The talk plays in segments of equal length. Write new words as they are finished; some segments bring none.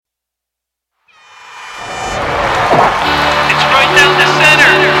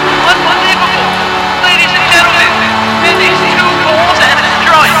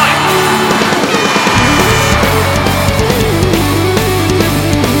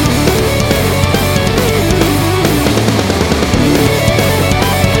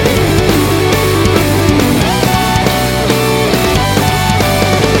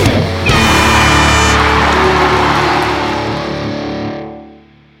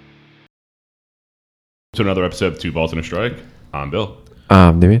To another episode of Two Balls and a Strike. I'm Bill.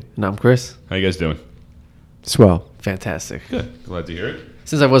 Damien. And I'm Chris. How you guys doing? Swell. Fantastic. Good. Glad to hear it.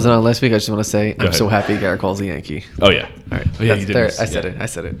 Since I wasn't on last week, I just want to say I'm ahead. so happy Garrett calls a Yankee. Oh, yeah. All right. Oh, yeah, you did. I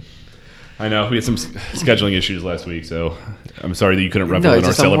said it. I know. We had some scheduling issues last week, so I'm sorry that you couldn't revel in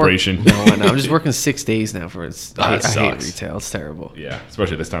our celebration. I'm just working 6 days now for it. I hate sucks. retail. It's terrible. Yeah,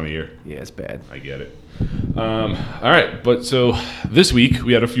 especially this time of year. Yeah, it's bad. I get it. All right. But so this week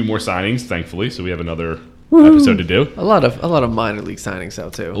we had a few more signings, thankfully. So we have another episode to do. A lot of minor league signings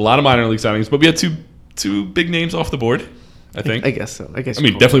out too. A lot of minor league signings, but we had two big names off the board, I think. I guess so. I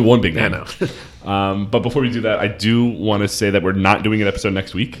mean, definitely one big name. I know. But before we do that, I do want to say that we're not doing an episode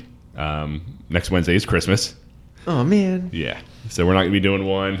next week. Next Wednesday is Christmas. Oh, man. Yeah. So we're not going to be doing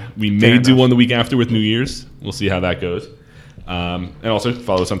one. We may do one the week after with New Year's. We'll see how that goes. And also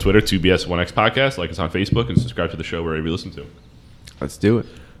follow us on Twitter, 2BS1X Podcast. Like us on Facebook and subscribe to the show wherever you listen to. Let's do it.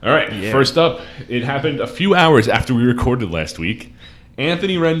 All right. Yeah. First up, it happened a few hours after we recorded last week.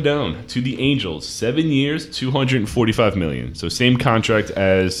 Anthony Rendon to the Angels, 7 years, $245 million. So same contract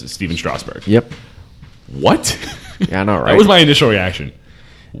as Steven Strasburg. Yep. What? Yeah, I know, right? That was my initial reaction.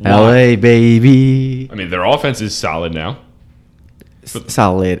 Why? LA, baby. I mean, their offense is solid now.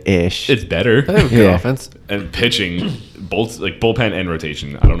 Solid-ish. It's better. They have good offense. And pitching, both like bullpen and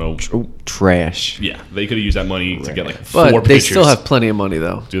rotation. I don't know. Trash. Yeah, they could have used that money to get like But four they pitchers. still have plenty of money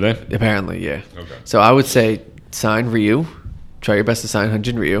though. Do they? Apparently, yeah. Okay. So I would say sign Ryu. Try your best to sign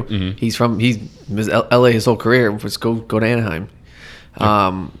Hyun-Jin Ryu. Mm-hmm. He was LA his whole career. Let's go to Anaheim.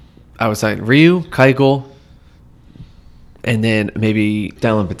 I would sign Ryu, Keuchel, and then maybe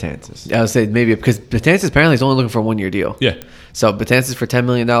Dylan Betances. I would say maybe because Betances apparently is only looking for a 1 year deal. Yeah. So Betances for $10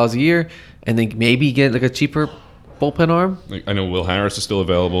 million a year, and then maybe get like a cheaper bullpen arm. Like, I know Will Harris is still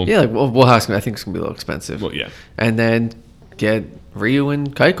available. Yeah, like Will House, I think it's gonna be a little expensive. Well, yeah. And then get Ryu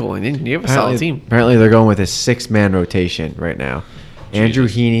and Keuchel, and then you have a solid team. Apparently, they're going with a 6-man rotation right now. Andrew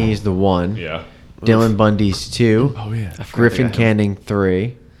Heaney is the 1. Yeah. Dylan Bundy's 2. Oh yeah. Griffin Canning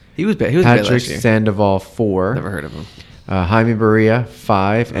 3. He was bad. He was bad Patrick last year. Sandoval 4. Never heard of him. Jaime Barria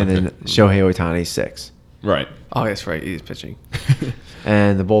 5, and then Shohei Ohtani 6. Right. Oh, that's right. He's pitching.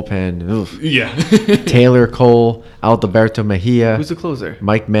 And the bullpen, oof. Yeah. Taylor Cole, Alberto Mejia, Who's the closer?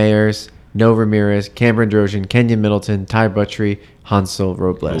 Mike Mayers, No Ramirez, Cameron Drozian, Kenyon Middleton, Ty Buttrey, Hansel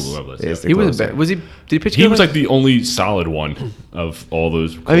Robles. Yeah. He wasn't bad. Did he pitch? He good was last- like the only solid one of all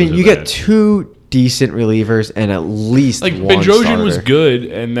those. I mean, you closers get 2 decent relievers and at least like one Bedrosian starter. was good,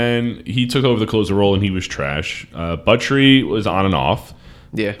 and then he took over the closer role, and he was trash. Buttrey was on and off.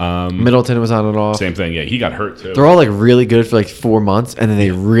 Yeah. Middleton was on and off. Same thing. Yeah, he got hurt too. They're all like really good for like 4 months, and then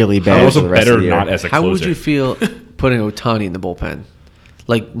they really bad. also for the rest better of the year. not as a How closer. would you feel putting Ohtani in the bullpen?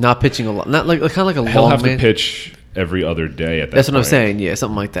 Like not pitching a lot, not like kind of like a He'll long have man. to pitch every other day at that That's what I'm point. saying. Yeah,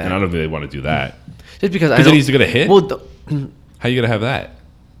 something like that. And I don't think they want to do that. Just because I Because know then he's going to hit? Well, How you going to have that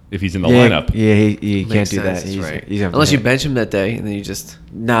if he's in the Yeah, lineup? yeah, he can't makes do that. sense, He's, right. he's gonna Unless you hit. bench him that day, and then you just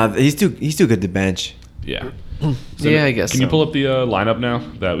Nah, he's too good to bench. Yeah. yeah, I guess. Can you pull up the lineup now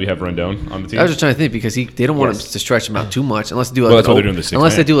that we have Rendon on the team? I was just trying to think because they don't want him Yes. to stretch him out too much unless they do like Well, that's why they're doing the 6-man.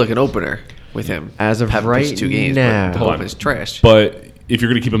 unless they do like an opener with him. As of Have him pitch right 2 games, now. but the Hold on. bullpen's trash. But if you're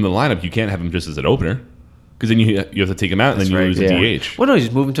going to keep him in the lineup, you can't have him just as an opener. Because then you have to take him out, and then you That's lose right, a yeah. DH. Well, no, you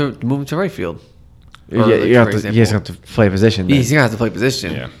just move him to right field. Or, Yeah, like, you have for to, example. you just have to play position. then. He's gonna have to play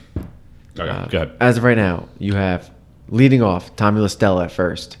position. Yeah. Okay, go ahead. As of right now, you have leading off Tommy LaStella at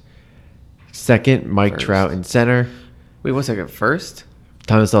first. Second, Mike First. Trout in center. Wait 1 second. First,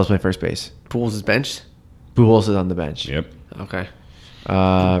 Tommy LaStella's playing first base. Pools is benched. Pujols is on the bench. Yep. Okay.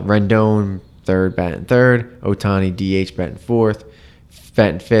 Rendon third, batting third. Ohtani DH batting fourth.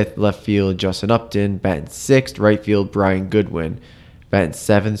 Batting fifth, left field Justin Upton. Batting sixth, right field Brian Goodwin. Batting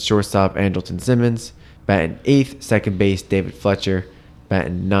seventh, shortstop Andrelton Simmons. Batting eighth, second base David Fletcher.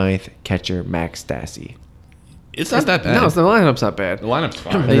 Batting ninth, catcher Max Stassi. It's not that bad. No, the lineup's not bad. The lineup's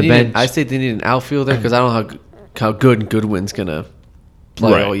fine. They the need bench- I say they need an outfielder because I don't know how good Goodwin's gonna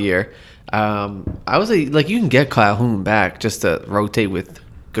play Right. all year. I would say like you can get Calhoun back just to rotate with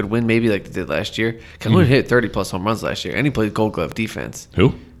Goodwin, maybe like they did last year. Calhoun hit 30+ home runs last year, and he played Gold Glove defense.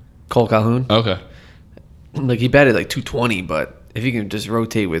 Who? Cole Calhoun, Okay. like he batted like 220, but if you can just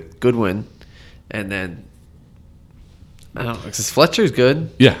rotate with Goodwin, and then I don't know, because Fletcher's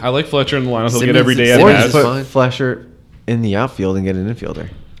good. Yeah, I like Fletcher in the lineup. He'll get Simmons every day is- at Or Simmons just bats. is fine. put Fletcher in the outfield and get an infielder.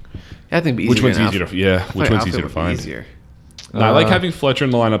 I think it'd be easier Which one's than easier outfield. to? Yeah, I which think one's outfield easier to would be find? easier. No, I like having Fletcher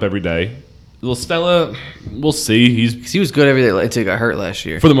in the lineup every day. Well, Stella, we'll see. He's 'Cause he was good every day until he got hurt last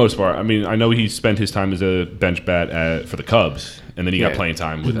year. for the most part. I mean, I know he spent his time as a bench bat for the Cubs, and then he got playing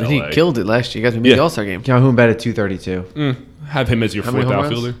time with And LA. he killed it last year. You guys made Yeah. the All-Star game. Calhoun batted 232. Have him as your How many fourth home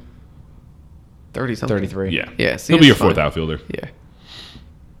runs? outfielder. 30 something. 33. Yeah. Yeah, He'll be your fine. fourth outfielder.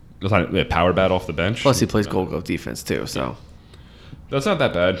 Yeah. Power bat off the bench. Plus, he plays Gold Glove defense too. So That's not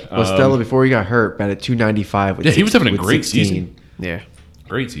that bad. Costello, before he got hurt, batted 295. With he was having a with great 16. season. yeah,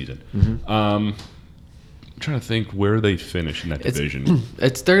 Great season. Mm-hmm. I'm trying to think where they finish in that division. they're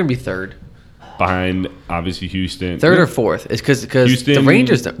gonna be third, Behind, obviously, Houston. third or fourth. It's because the Houston-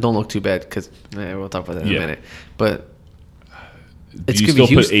 Rangers don't look too bad. Because we'll talk about that in Yeah. a minute. But Do it's you gonna be still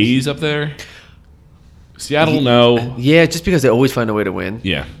put Houston. A's up there? Seattle, no. Yeah, just because they always find a way to win.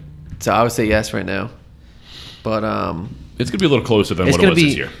 Yeah. So I would say yes right now. But It's going to be a little closer than it's what it gonna was be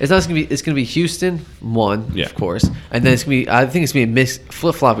this year. it's gonna be Houston one, Yeah. of course, and then it's gonna be I think it's gonna be a mix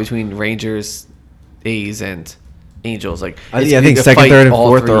flip flop between Rangers, A's, and Angels. Like I it's think gonna be a second, fight third, and all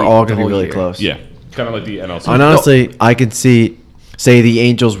fourth three are all the going to be whole really year. close. Yeah. Kind of like the NLC. And honestly, I can see, say the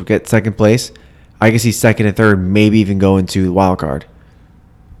Angels would get second place. I can see second and third, maybe even go into the wild card.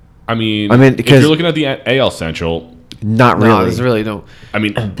 I mean, if because- you're looking at the AL Central, Not No, really. there's really no. I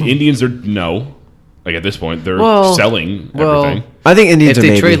mean, the Indians are no. Like at this point, they're Well, selling well, everything. I think Indians If are they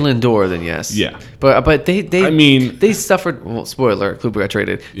maybe. trade Lindor, then yes. Yeah. But they I mean- they suffered. Well, spoiler: Kluber got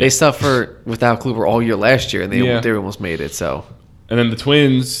traded. Yeah. They suffered without Kluber all year last year, and they Yeah. they almost made it. So And then the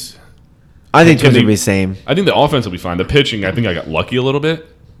Twins, I think Can Twins they- will be the same. I think the offense will be fine. The pitching, I think I got lucky a little bit.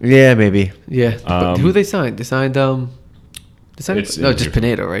 Yeah, maybe. yeah. But who they signed? They signed It's no, in just here.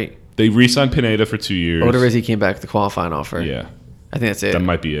 Pineda, right? They re-signed Pineda for 2 years. Odorizzi came back to qualifying offer. Yeah, I think that's it. that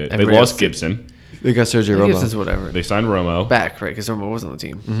might be it. They Everybody lost else- Gibson. They got Sergio I guess it's Romo. whatever. They signed Romo. Back, right? Because Romo wasn't on the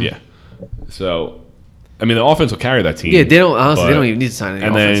team. Yeah. So, I mean, the offense will carry that team. Yeah, they don't. Honestly, they but- don't even need to sign any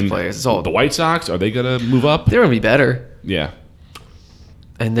And offensive then players. It's all the White Sox, are they going to move up? they're gonna be better. Yeah.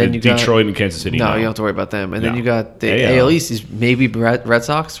 And then And you got Detroit and Kansas City. No, no. you don't have to worry about them. And then No. you got the AL. AL East is maybe Red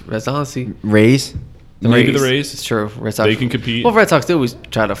Sox. Red Sox. Rays. Maybe the Rays. It's true. Red Sox. They can compete. Well, Red Sox they always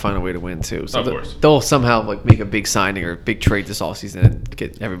try to find a way to win too. So Of course. they'll somehow like make a big signing or a big trade this offseason and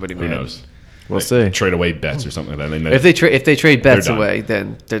get everybody Who mad. knows? We'll They see. Trade away bets or something like that. If they trade bets done. away,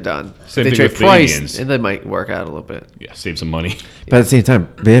 then they're done. Same if they thing trade with the Price, Indians. and they might work out a little bit. yeah, save some money. But at the same time,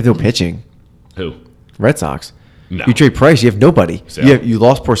 they have no pitching. Who? Red Sox. No. You trade Price, you have nobody. Sale. You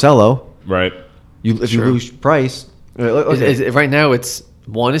lost Porcello. Right. If you True. lose Price, okay. Right now, it's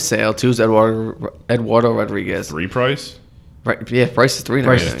one is Sale, two is Eduardo Rodriguez. 3 price? Right? Yeah, Price is three now.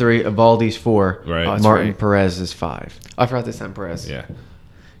 Price I is think. 3, Evaldi's 4, Right. Oh, that's Martin right. Perez is 5. I forgot this time Perez. Yeah.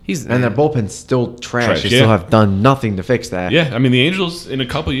 He's And their bullpen's still trash. Trash, They yeah. still have done nothing to fix that. Yeah, I mean, the Angels, in a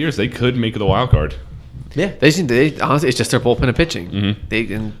couple of years, they could make the wild card. Yeah. They honestly, it's just their bullpen and pitching. Mhm. They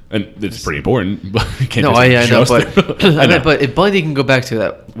can. And it's pretty important. But you can't No, just I know, adjust but it. I know. but if Bundy can go back to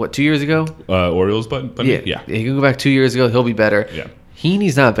that, what 2 years ago? Orioles, but Yeah, yeah. He can go back 2 years ago. He'll be better. Yeah.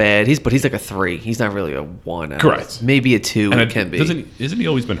 Heaney's not bad. But he's like a 3. He's not really a 1. Correct. Maybe a 2. And It can be. Isn't he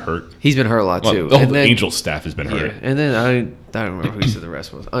always been hurt? He's been hurt a lot Well, too. the whole And then- Angels staff has been Yeah, hurt. and then I don't remember who said the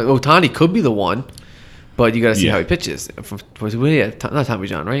rest was. Otani could be the 1, but you got to see Yeah. how he pitches. Not Tommy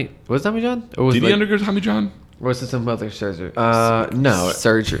John, right? Was it Tommy John? Or was Did it he like, undergo Tommy John? or was it some other surgery? No.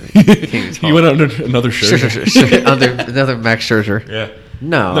 Surgery. He went under another surgery. Another Max Scherzer. Yeah.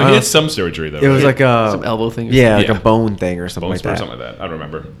 No. No, he had some surgery though. it was right? like a Some elbow thing. Or yeah, like Yeah. a bone thing or something bone like spur or that. something like that. I don't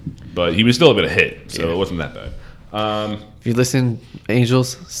remember, but he was still a bit of hit, so Yeah. it wasn't that bad. If you listen,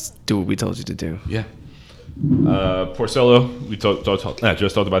 Angels, do what we told you to do. Yeah. Porcello, we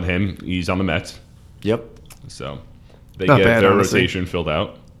just talked about him. He's on the Mets, Yep. so they Not get bad, their honestly. rotation filled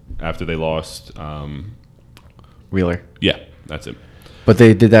out after they lost. Wheeler. Yeah, that's it. But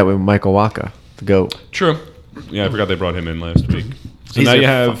they did that with Michael Waka, the GOAT. True. Yeah, I forgot they brought him in last week. So He's now their you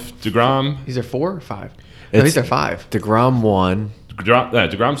have DeGrom, He's their 4 or 5? No, It's- he's their 5. DeGrom 1, DeGrom,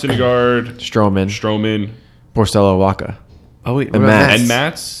 Syndergaard, Stroman, Stroman, Porcello, Waka. Oh wait, And what about Mats. and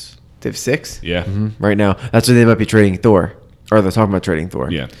Mats. They have 6. Yeah, Right now. That's what they might be trading Thor. Or they're talking about trading Thor.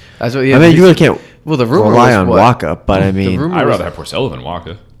 yeah. That's what. I mean, you really can't Well, the rumor rely was on what? Waka, but I mean, rumor- I'd rather have Porcello than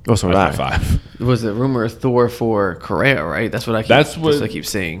Waka. Oh, so would That's I. my 5. Was the rumor Thor for Correa, right? That's what I keep. That's what- I keep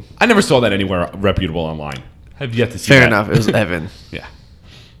seeing. I never saw that anywhere reputable online. Have yet to see Fair that. enough. It was Evan. Yeah.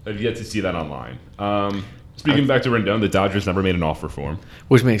 I've yet to see that online. Speaking back to Rendon, the Dodgers never made an offer for him.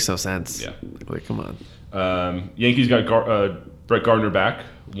 Which makes no sense. Yeah. Like, come on. Yankees got Brett Gardner back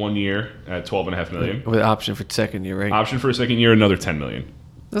 1 year at $12.5 million. With option for second year, right? Option for a second year, another $10 million.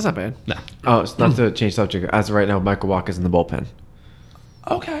 That's not bad. No. Oh, it's not to change subject. As of right now, Michael Waka's in the bullpen.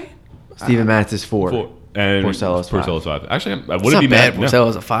 Okay. Steven Matz is 4. And Porcello's 5. 5. Actually, I It's wouldn't not be bad. mad.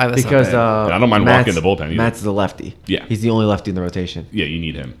 Porcello's a 5. That's Because not bad. I don't mind Matz- walking the bullpen either. Matz is a lefty. Yeah. He's the only lefty in the rotation. Yeah, you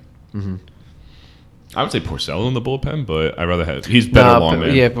need him. I would say Porcello in the bullpen, but I'd rather have. He's better long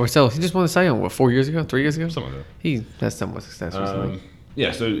man. Yeah, Porcello. He just won the Cy Young, what, 4 years ago? 3 years ago? Something like that. He has somewhat success recently.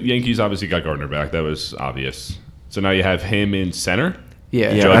 Yeah, so Yankees obviously got Gardner back. That was obvious. So now you have him in center.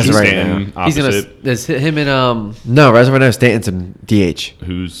 Yeah, Yeah, Judge that's and right Stanton now. He's opposite. gonna. There's him and No, right now Stanton's in DH.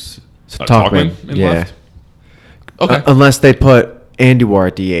 Who's Talkman. in Yeah. left? Okay. Unless they put Andujar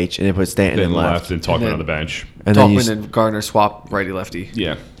at DH and they put Stanton Then in left left. and Talkman then- on the bench. And then Talkman and Gardner swap righty lefty.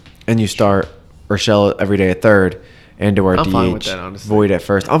 Yeah. you start Urshela every day at third, Andujar I'm DH, fine with that, honestly. Void at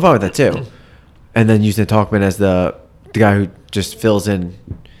first. I'm fine with that too. And then using Talkman as the guy who just fills in.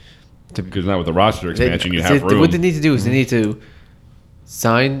 Because now with the roster expansion, you They- have room. What they need to do is they need to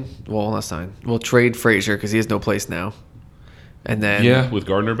sign. Well, not sign. Well, trade Frazier because he has no place now. And then Yeah, with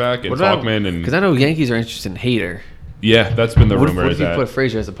Gardner back and Talkman and because I know Yankees are interested in Hader. yeah, that's been the What if, rumor. what Is if you that put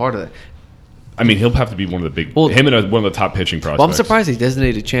Frazier as a part of that? I mean, he'll have to be one of the big. Well- him and one of the top pitching prospects. Well, I'm surprised he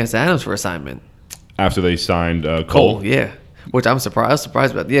designated Chance Adams for assignment. After they signed Cole. Yeah, which I'm surprised. I was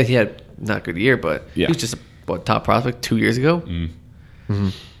surprised about. Yeah, he had not a good year, but Yeah. he was just a top prospect 2 years ago.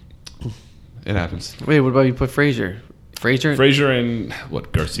 It happens. Wait, what about you put Frazier? Frazier and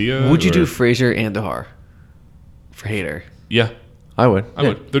what Garcia? Would you or- do Frazier and Dahar for Hader? Yeah, I would. I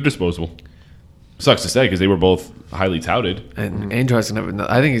would. They're disposable. Sucks to say because they were both highly touted. And Andrew's gonna have.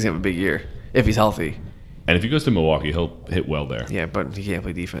 I think he's gonna have a big year if he's healthy. And if he goes to Milwaukee, he'll hit well there. Yeah, but he can't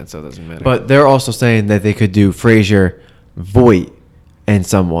play defense, so it doesn't matter. But they're also saying that they could do Frazier, Voit, and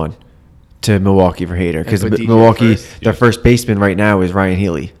someone to Milwaukee for Hader because put DJ Milwaukee, first. their first baseman right now is Ryan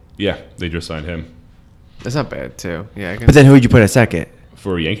Healy. Yeah, they just signed him that's not bad too. Yeah, I can. But then who would you put at second?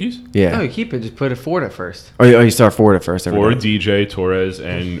 for Yankees. Yeah. no, you keep it. Just put it forward at first. Or you start Ford at first. every For day. DJ, Torres,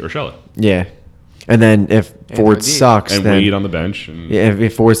 and Urshela. Yeah. And then if Ford Voit. sucks, And then Wade on the bench. And yeah,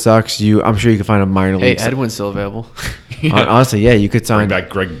 if Ford sucks, I'm sure you can find a minor Hey, league. Edwin's still available. Honestly, yeah, you could bring sign. back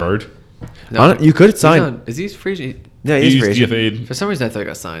Greg Bird. You could He's sign. on- Is he Frazier? Yeah, He's he's Frazier. DFA'd. For some reason, I thought he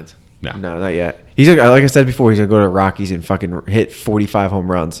got signed. No. No, not yet. He's like I said before, he's gonna go to Rockies and fucking hit 45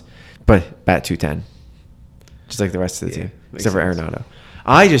 home runs, but bat 210, just like the rest of the Yeah, team, makes except for sense. Arenado.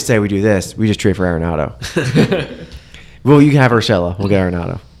 I just say we do this. We just trade for Arenado. Well, you can have Urshela. We'll get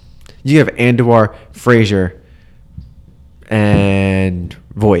Arenado. You have Andujar, Frazier, and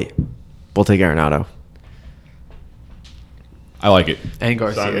Voit. We'll take Arenado. I like it. And Sign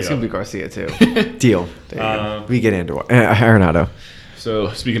Garcia. me It's gonna up. be Garcia too. Deal. We get Andujar, Arenado.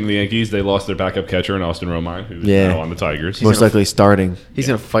 So speaking of the Yankees, they lost their backup catcher in Austin Romine, who's Yeah. now on the Tigers. Most likely starting. He's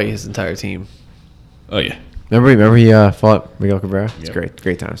gonna fight his entire team. Oh yeah. Remember he fought Miguel Cabrera. It's Yep.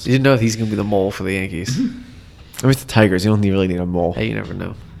 great times. You didn't know if he's gonna be the mole for the Yankees. I mean, it's the Tigers. You don't really need a mole. Hey, you never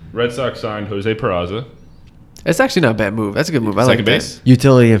know. Red Sox signed Jose Peraza. It's actually not a bad move. That's a good move. I Second like base.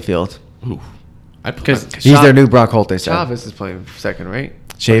 Utility infield. Ooh. Because He's their new Brock Holt. They said. Chavez is playing second, right?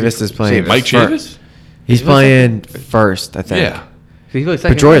 Chavis is playing. Chavis. Mike fir- Chavis? He's playing first, I think. Yeah. He played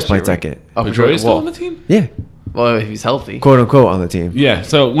second. Pedroia's last year, playing right? second. Oh, Pedroia still well, on the team? Yeah, well, if he's healthy. quote unquote on the team. Yeah.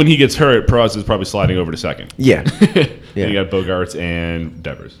 So when he gets hurt, Peraza is probably sliding over to second. Yeah, Then Yeah. you got Bogarts and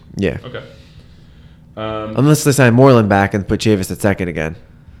Devers. yeah. Okay. Unless they sign Moreland back and put Chavis at second again.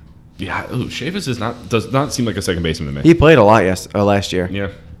 Yeah. Ooh, Chavis does not seem like a second baseman to me. He played a lot last year. Yeah.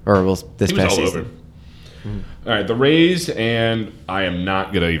 Or this He was past all season. over. All right, the Rays, and I am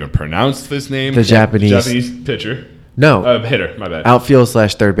not gonna even pronounce this name. The Japanese pitcher, No, hitter. My bad. outfield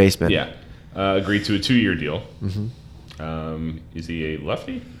 / third baseman. Yeah, agreed to a 2-year deal. Is he a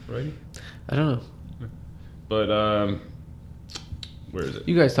lefty, righty? I don't know. But where is it?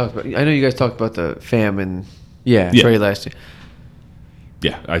 You guys talked about. I know you guys talked about the fam and Yeah. Yeah. trade last year.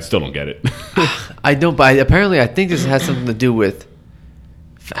 Yeah, I still don't get it. I don't. But apparently, I think this has something to do with.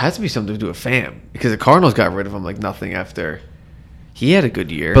 It has to be something to do with fam because the Cardinals got rid of him like nothing after. He had a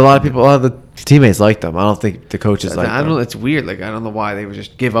good year. But a lot of the teammates liked him. I don't think the coaches liked I don't him. know. It's weird. Like I don't know why they would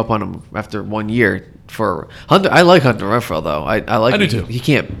just give up on him after 1 year for Hunter. I like Hunter Renfroe though. I like. I do him. too. He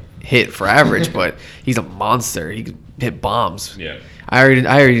can't hit for average, but he's a monster. He can hit bombs. Yeah, I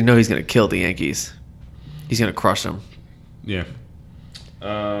already know he's gonna kill the Yankees. He's gonna crush them. yeah.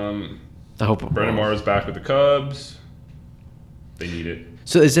 I hope. I'm Brennan wrong. Morrow's back with the Cubs. They need it.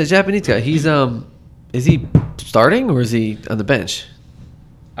 So is that Japanese guy? He's is he starting or is he on the bench?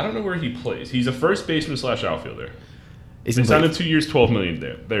 I don't know where he plays. He's a first baseman / outfielder. Is They he signed play, him 2 years, $12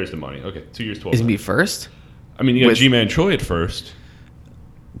 million. There's the money. Okay, 2 years, 12. is he million. first? I mean, you got with- G-Man Choi at first.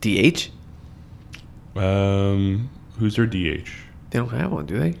 DH? Who's their DH? They don't have one,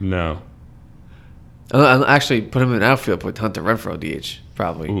 do they? No. I'll actually put him in outfield. Put Hunter Renfroe DH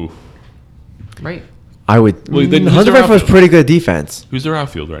probably. Ooh. Right. I would. Well, then who's Hunter their Renfroe's outfield? pretty good defense. Who's their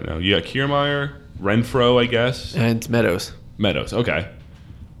outfield right now? You got Kiermaier, Renfro, I guess. And Meadows. Meadows. Okay.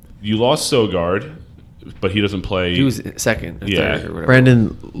 You lost Sogard. but he doesn't play. He was second, or Yeah. third, or whatever.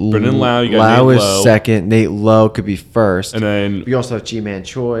 Brendan Lau, you got Lau Nate is Lowe. second. Nate Lowe could be first. And then We also have G-Man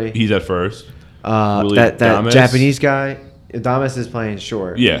Choi. he's at first. Willie That Adames. Japanese guy, Adames is playing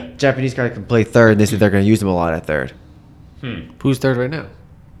short. Yeah. Japanese guy can play third, and they said they're going to use him a lot at third. Who's third right now?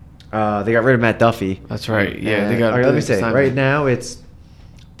 They got rid of Matt Duffy. That's right. Yeah, And- they got. all right, let me say. Simon. Right now, it's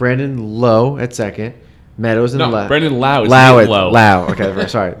Brandon Lowe at second. Meadows and No, left. Brandon Lau is Lau Nate at Lowe. Lau. Okay,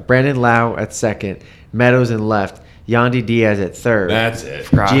 sorry. Brandon Lau at second. Meadows in left. Yandy Diaz at third. That's it.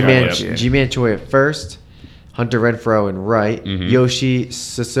 G-Man, Yep. G-Man Choi at first. Hunter Renfro in right. Mm-hmm. Yoshi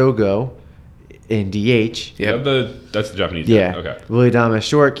Sassogo in DH. Yep. That's the Japanese guy. Yeah. Okay. Willie Adames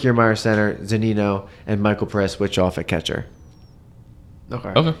short. Kiermaier center. Zanino and Michael Perez switch off at catcher. Okay.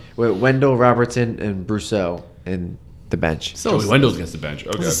 Okay. With Wendell Robertson and Brousseau in the bench. So Joey Wendell's against the bench.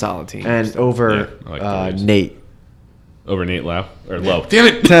 it's Okay. a solid team. And over Yeah, I like the Braves. Nate. Over Nate Lau or Lowe. Damn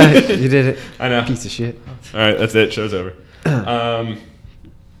it! You did it. I know. Piece of shit. All right, that's it. Show's over.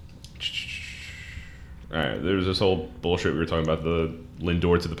 All right, there was this whole bullshit we were talking about, the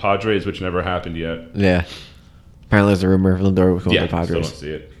Lindor to the Padres, which never happened yet. Yeah. Apparently there's a rumor Lindor was going Yeah, to the still don't Padres. see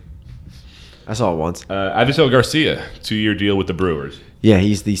it. I saw it once. Avisel Garcia, 2-year deal with the Brewers. Yeah,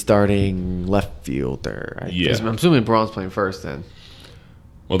 he's the starting left fielder. I Yeah. I'm assuming Braun's playing first then.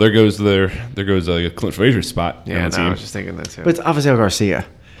 Well, there goes Clint Frazier's spot Yeah, on the no, I team. was just thinking that too. But it's Avisel Garcia.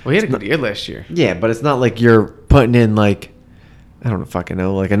 Well, he had a good year last year. Yeah, but it's not like you're putting in like I don't fucking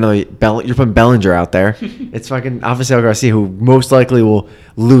know, like another you're putting Bellinger out there. It's fucking Avisel Garcia who most likely will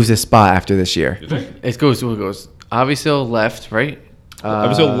lose his spot after this year. You think? It goes. Avisel left, right?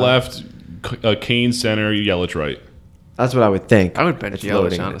 Avisel left, Kane center, Yelich right. That's what I would think. I would bench It's Yelich,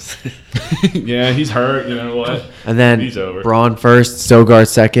 loading. honestly. Yeah, he's hurt. You know what? And then He's over. Braun first, Sogard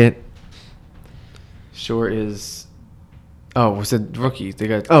second. Short is. Oh, was it rookie? They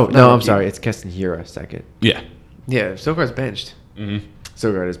got. Oh not no, I'm rookie. sorry. It's Keston Hira second. Yeah. Yeah, Sogard's benched, Mm-hmm.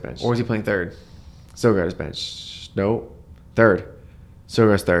 Sogard is benched. or is he playing third? Sogard is benched. No, third.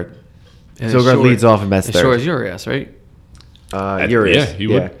 Sogard's third. And Sogard Short- leads off and Mets and third. Short is your ass, right? Urias. yeah, he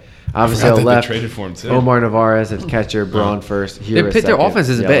would. I forgot Avisel that left. they traded for him too. Omar Navarez at catcher. Braun first. Hira Their second. offense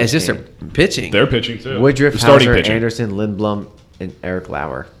isn't Yelich bad. It's just their Kane. pitching. They're pitching too. Woodruff, They're starting Hauser, pitching. Anderson, Lindblom, and Eric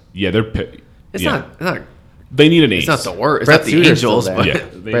Lauer. Yeah, they're. It's yeah. not. It's not. They need an ace. It's not the worst. It's Brett not the Suter's still Angels, there. but Yeah.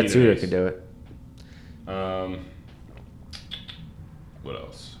 They Brett need an Suter ace. could do it. What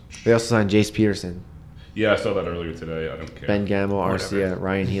else? They also signed Jace Peterson, Yeah, I saw that earlier today. I don't care. Ben Gamel, Arcia,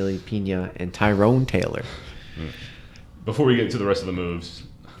 Ryan Healy, Pena, and Tyrone Taylor. Before we get to the rest of the moves,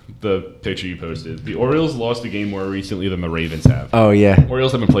 the picture you posted. The Orioles lost a game more recently than the Ravens have. Oh yeah,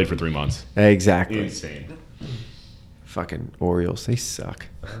 Orioles haven't played for 3 months. exactly. Insane. Fucking Orioles, they suck.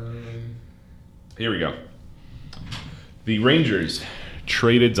 Here we go. The Rangers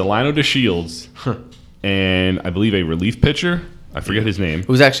traded Delano DeShields and I believe a relief pitcher. I forget his name. it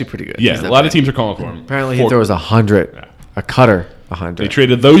was actually pretty good. Yeah, He's a not lot of bad. teams are calling for him. Apparently he For- throws 100, Yeah. a cutter They 100.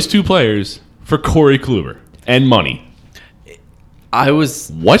 traded those two players for Corey Kluber and money. I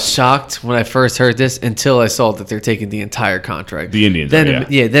was What? shocked when I first heard this until I saw that they're taking the entire contract. The Indians Then are,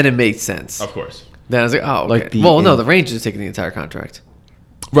 it, yeah, then it made sense. Of course. Then I was like, oh, okay. Like the well, no, in- the Rangers are taking the entire contract.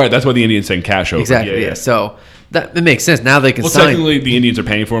 Right, that's why the Indians send cash over. Exactly. Yeah. So that it makes sense. Now they can Well, sign. technically, the Indians are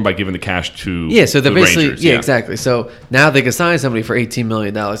paying for him by giving the cash to Yeah, so they're the basically Rangers, yeah, exactly. So now they can sign somebody for $18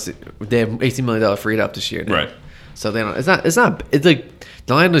 million. They have $18 million freed up this year. Now. Right. So they don't. It's like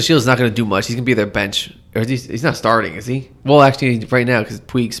Delano Shields not going to do much. He's going to be their bench, or he's not starting, is he? Well, actually, right now because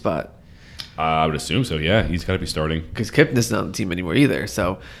Puig's spot, I would assume so, yeah. He's got to be starting. because Kipnis not on the team anymore either.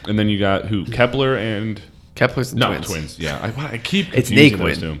 So And then you got who? Kepler and... Kepler's the No, Twins. twins. Yeah, I keep It's confusing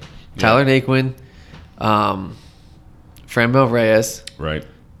those two. Naquin, Yeah. Tyler Naquin, Franmil Reyes, Right.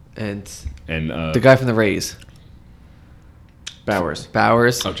 and And... the guy from the Rays, Bowers,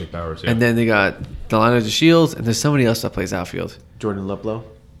 Bowers. Oh, Jake Bowers, yeah. And then they got Delano DeShields, and there's somebody else that plays outfield. Jordan Luplow,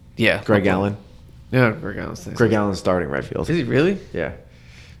 Yeah, Greg Allen. Yeah, Greg Allen's nice. Greg Allen's starting right field. Is he really? Yeah.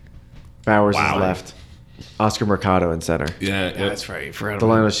 Bowers Wow. is left. Oscar Mercado in center. yeah, That's right. Forgot about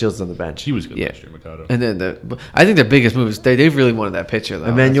Delano him. Shields on the bench. he was good Yeah. last year, Mikado. And then I think their biggest move is they really wanted that pitcher though.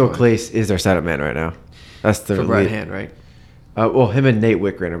 Emmanuel That's why. Clace is their setup man right now. That's the for right lead. hand, right? Well, him and Nate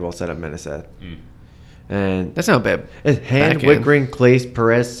Wickren are both setup men. I said. And That's not bad. it's Hand, Backhand. Wickren, Clace,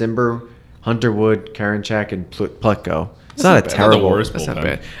 Perez, Simber, Hunter Wood, Karinchak, and Plutko. It's That's not a not bad. terrible. Not the worst. That's not bullpen.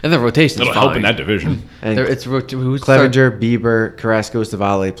 bad. And the rotation's That'll fine. help in that division. And It's who's Clevenger, Bieber, Carrasco,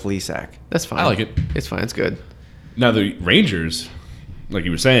 Savale, Plesac. That's fine. I like it. It's fine. It's good. Now, the Rangers, like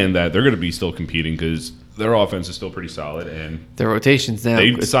you were saying, that they're going to be still competing because their offense is still pretty solid. And The rotations now.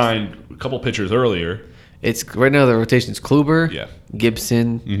 they signed a couple pitchers earlier. It's right now the rotation's Kluber, Yeah.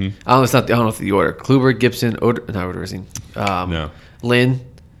 Gibson. Mhm. I don't know if the order. Kluber, Gibson, Oderzine. No. Lynn,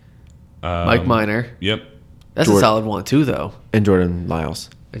 Mike Minor. Yep. That's a solid one too, though. And Jordan Lyles.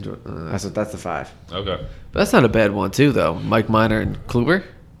 And That's the 5. Okay. that's not a bad one too, though. Mike Minor and Kluber.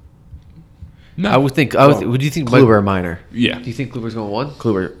 No. I would think. Would you think Kluber or Minor? Yeah. Do you think Kluber's going 1?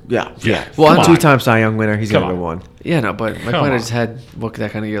 Kluber. Yeah. Yeah. Well, Come on. 2-time Cy Young winner. He's Come going to go on. 1. Yeah, no, but Mike Come Minor on. just had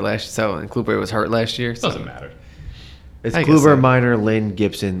that kind of year last year. So, and Kluber was hurt last year. So Doesn't matter. It's I guess Kluber, so. Minor, Lynn,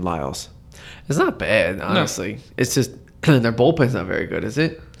 Gibson, Lyles. It's not bad, honestly. It's just their bullpen's not very good, is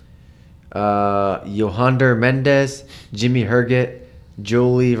it? Yohander Mendez, Jimmy Herget,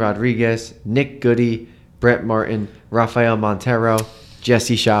 Jolie Rodriguez, Nick Goody, Brett Martin, Rafael Montero,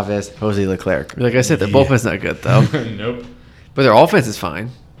 Jesse Chavez, Jose Leclerc. Like I said, their bullpen's not good though, Nope. but their offense is fine.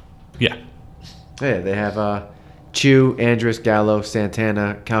 Yeah. Yeah, they have Chu, Andrus, Gallo,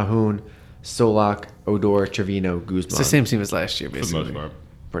 Santana, Calhoun, Solak, Odor, Trevino, Guzman. It's the same team as last year, For the most basically. part.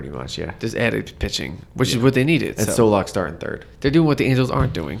 Pretty much, yeah. Just added pitching, which is Yeah. what they needed. And So Solak starting 3rd. they're doing what the Angels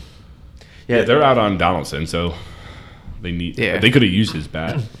aren't doing. Yeah, they're out on Donaldson, so they need. Yeah. They could have used his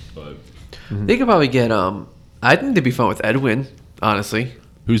bat, but They could probably get. I think they'd be fun with Edwin. Honestly.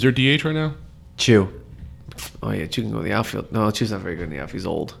 who's their DH right now? Chu. Oh yeah, Chu can go in the outfield. No, Chu's not very good in the outfield. He's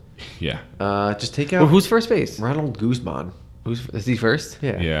old. Yeah. Just take out Well, who's first base? Ronald Guzman. Is he first?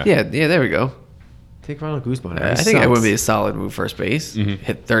 Yeah. Yeah. Yeah. There we go. Take Ronald Guzman. I think it would be a solid move first base.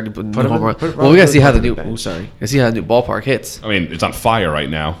 Hit 30 with him home in- run. put Well, we gotta see how the Ronald new. Guzman on the Oh, bench. sorry. Let's see how the new ballpark hits. I mean, it's on fire right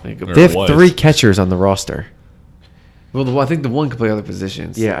now. They could- Or They it have was. 3 catchers on the roster. Well, I think the one can play other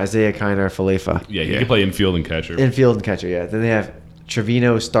positions. Yeah, Isaiah Kiner, Falefa. Yeah, he Yeah. can play infield and catcher. Infield and catcher, yeah. Then they have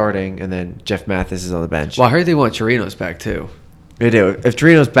Trevino starting, and then Jeff Mathis is on the bench. Well, I heard they want Chirinos back too. They do. If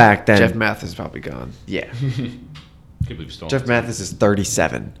Trevino's back, then Jeff Mathis is probably gone. yeah. Can't believe still Jeff Mathis is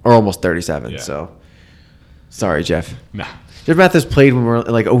 37 or almost 37. Yeah. So sorry, Jeff. Nah. Jeff Mathis played when we were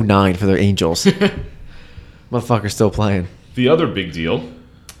like 09 for the Angels. Motherfucker's still playing. The other big deal,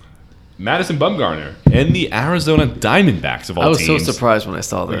 Madison Bumgarner and the Arizona Diamondbacks of all I was teams so surprised when I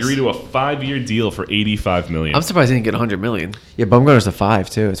saw this. agree to a 5-year deal for $85 million. I'm surprised he didn't get $100 million. Yeah, Bumgarner's a 5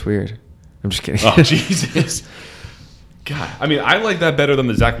 too. It's weird. I'm just kidding. Oh Jesus! God, I mean, I like that better than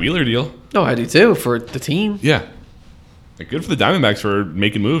the Zach Wheeler deal. No, I do too for the team. Yeah, like, good for the Diamondbacks for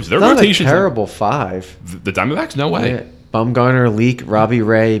making moves. Their Not a rotation. terrible 5. The Diamondbacks, no way. Yeah. Bumgarner, Leak, Robbie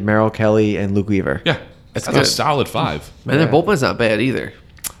Ray, Merrill Kelly, and Luke Weaver. Yeah, that's good. a solid 5. Man, their Yeah. bullpen's not bad either.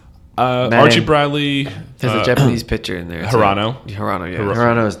 Archie Bradley. There's a Japanese pitcher in there. too. Hirano. Hirano, yeah. Hira-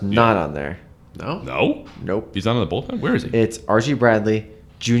 Hirano is not on there. No? No, Nope. he's not on the bullpen. Where is he? It's Archie Bradley,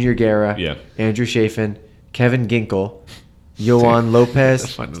 Junior Guerra, Yeah. Andrew Chafin, Kevin Ginkel, Yohan Lopez,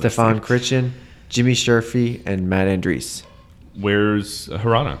 That's fun to Stefan listen. Christian, Jimmy Sherfy, and Matt Andres. Where's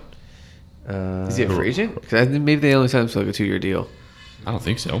Hirano? Is he a free agent? 'Cause I think maybe they only signed him to like a 2-year deal. I don't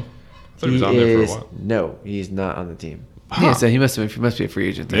think so. I thought he He was on there for a is while. no, he's not on the team. Yeah, so he must be a free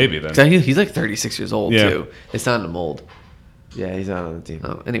agent. Then. Maybe then. 'Cause he's like 36 years old Yeah. too. It's not in the mold. Yeah, he's not on the team.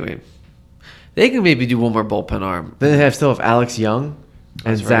 Oh, anyway, they can maybe do one more bullpen arm. Then they still have Alex Young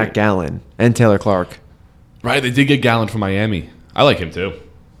and That's Zach right. Gallen and Taylor Clark. Right, they did get Gallen from Miami. I like him too.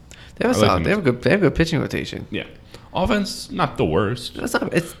 They have a I like solid. him. They have a good pitching rotation. Yeah, offense not the worst. That's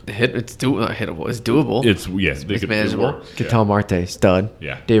not. It's not hittable. It's doable. It's yes, they It's could manageable. work. Ketel Marte, stud.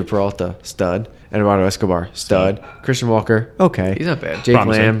 Yeah. David Peralta, stud. Eduardo Escobar, stud. Christian Walker, okay. He's not bad. Jake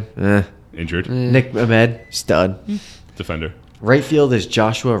Promising. Lamb, Injured Nick Ahmed, stud. defender. Right field is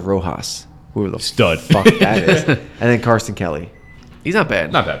Joshua Rojas. Who the Stud. fuck that is. And then Carson Kelly. He's not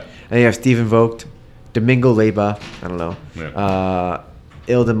bad. Not bad. And you have Steven Vogt, Domingo Leyba, I don't know. Yeah.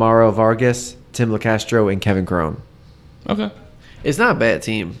 Ildemaro Vargas, Tim LaCastro, and Kevin Crone. Okay. It's not a bad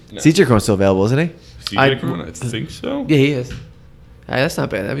team. CJ Crone's still available, isn't he? CJ Cron, I think so. Yeah, he is. That's not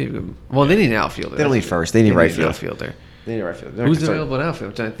bad. That'd be good. Well, they need an outfielder. They don't need first. They need right an field. outfielder. They need right field. They're Who's concerned. available in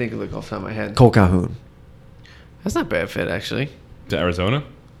outfield? I'm trying to think of like off the top of my head. Cole Calhoun. That's not a bad fit actually. To Arizona.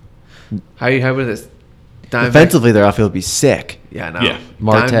 How would this? Defensively, their outfield would be sick. Yeah, no. Yeah.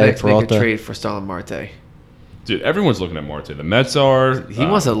 Marte, Diamondbacks make Peralta. a trade for Starlin Marte. Dude, everyone's looking at Marte. The Mets are. He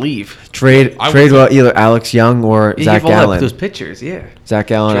wants to leave. Trade I trade would- well either Alex Young or Yeah, Zach give all that- Gallen. Those pitchers, yeah. Zach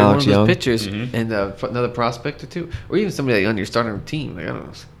Gallen, Trade one Alex of those Young. pitchers Mhm. and another prospect or two, or even somebody like on your starting team. Like I don't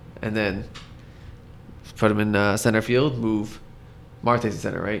know, and then put him in center field. Move Marte's in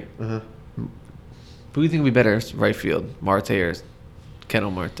center, right? Uh-huh. Who do you think would be better right field, Marte or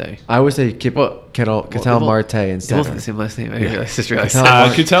Kettle Marte? I would say Ketel they both- Marte and They both have center. the same last name. I just realized.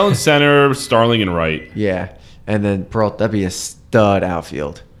 Ketel- Cattell in center, Starling in right. Yeah, and then Peralta. That'd be a stud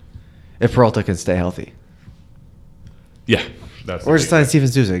outfield if Peralta can stay healthy. Yeah. That's Or just sign Steven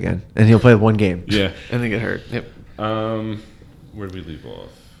Souza again, and he'll play one game. Yeah. And they get hurt. Yep. Where did we leave off?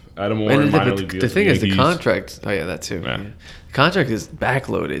 Adam Moore, And minor league deal the for thing is, the Yankees. contract. Oh yeah, that too. Yeah. Yeah. The contract is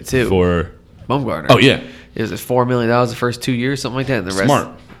backloaded too. For Bumgarner. oh yeah, It was $4 million the first 2 years, something like that. And the rest,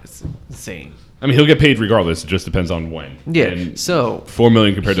 Smart. It's insane. I mean he'll get paid regardless. It just depends on when. Yeah. And So $4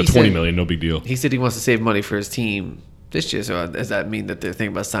 million compared to he 20 said- million, no big deal. he said he wants to save money for his team this year. So does that mean that they're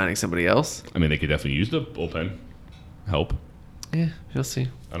thinking about signing somebody else? I mean they could definitely use the bullpen help. Yeah, you'll see.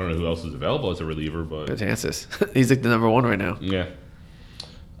 I don't know who else is available as a reliever, but Good chances. He's like the number one right now. yeah.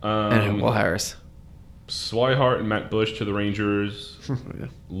 And Will Harris. Swihart and Matt Bush to the Rangers. Yeah.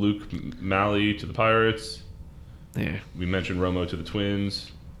 Luke Malley to the Pirates. Yeah. We mentioned Romo to the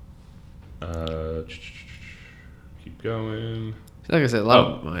Twins. Keep going. Like I said, a lot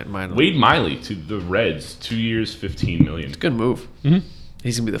of mine. Wade Miley to the Reds, 2 years, $15 million. Good move. Mhm.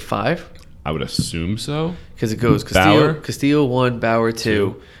 He's gonna be the 5 I would assume so. because it goes Bauer? Castillo 1, Bauer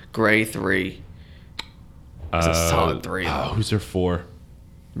 2, Gray 3. It's a solid 3. Oh, Though. who's their 4?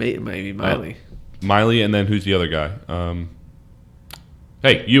 Maybe Miley. Miley, and then who's the other guy?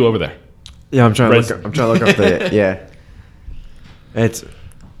 Hey, you over there. Yeah, I'm trying Reds- to look up the yeah. It's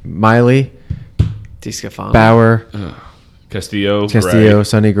Miley, DeSclafani. Bauer, Castillo, Castillo, Gray.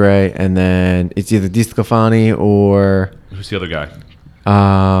 Sonny Gray, and then it's either DeSclafani or Who's the other guy?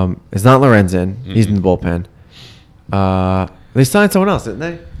 it's not Lorenzen. He's in the bullpen. They signed someone else, didn't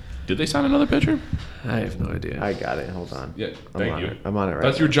they? Did they sign another pitcher? I have no idea. I got it. Hold on. Yeah, I'm thank on you. it. I'm on it right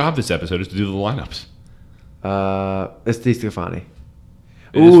That's your now. job this episode is to do the lineups. It's DeSclafani.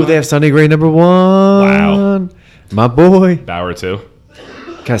 It is Ooh, fine. they have Sonny Gray number 1. Wow. My boy. Bauer too.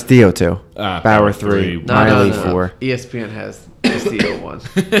 Castillo 2. Bauer Bauer 3. 3. No, Miley 4. ESPN has Castillo 1.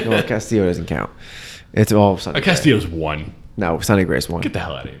 No, Castillo doesn't count. It's all Sonny Gray. Castillo's 1. No, Sonny Gray's 1. Get the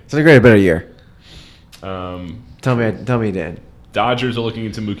hell out of here. Sonny Gray had a better year. Um, Tell me you did. Dodgers are looking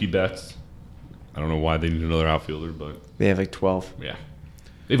into Mookie Betts. I don't know why they need another outfielder, but They have like 12. yeah.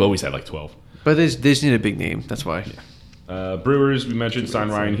 They've always had like 12. But they just need a big name. That's why. Brewers, we mentioned, signed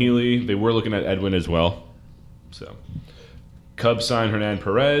Ryan Healy. They were looking at Edwin as well. So, Cubs signed Hernan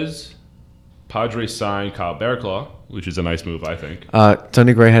Perez. Padres signed Kyle Bearclaw, which is a nice move, I think.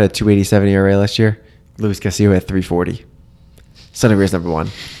 Sonny Gray had a 2.87 ERA last year. Luis Castillo had 3.40. Sonny Gray's number 1.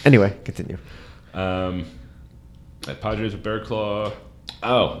 Anyway, continue. At Padres with Bearclaw.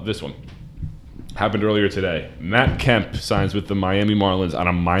 Oh, this one. Happened earlier today. Matt Kemp signs with the Miami Marlins on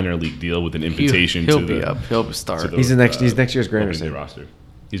a minor league deal with an invitation He'll to be the up. He'll start. to the, He's next year's opening day Granderson. roster.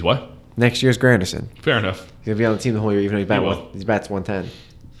 He's what? Next year's Granderson. Fair enough. He's going to be on the team the whole year, even though He will. he bats 110.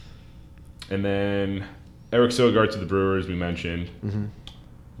 And then Eric Sogard to the Brewers, we mentioned. Mm-hmm.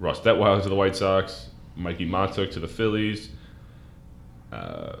 Ross Detwiler to the White Sox. Mikey Matuk to the Phillies.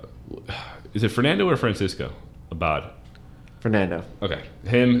 Is it Fernando or Francisco? Abad. Fernando. Okay.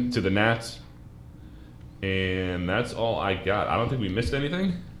 Him to the Nats. And that's all I got. I don't think we missed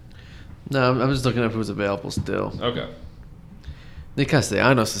anything. No, I'm just looking up who's available still. Okay. Nick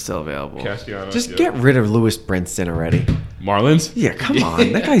Castellanos is still available. Castellanos. Just yeah. get rid of Lewis Brinson already. Marlins? Yeah, come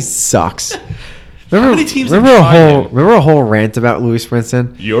on. That guy sucks. Remember, many teams remember have a tried whole him? remember a whole rant about Lewis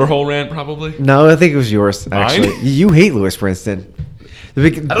Brinson? Your whole rant, probably? No, I think it was yours actually. Mine? You hate Lewis Brinson. I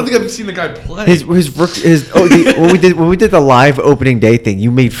don't think I've seen the guy play. When we did the live opening day thing,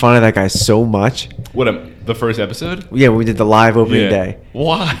 you made fun of that guy so much. The first episode? Yeah, when we did the live opening day.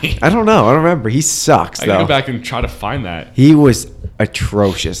 Why? I don't know. I don't remember. He sucks I though. gotta go back and try to find that. He was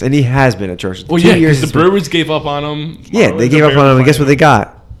atrocious, and he has been atrocious. Well, 2 yeah, years. because the Brewers gave up on him. Yeah, they gave up on him, and guess what they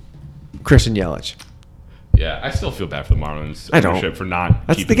got? Christian Yelich. Yeah, I still feel bad for the Marlins I don't. ownership for not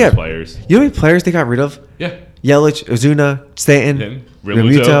That's keeping the those guy. players. You know how many players they got rid of? Yeah. Yelich, Ozuna, Stanton, Him,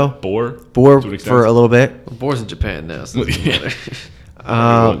 Realmuto, Bohr. Bohr to an extent. for a little bit. Bohr's in Japan now, so it doesn't Yeah.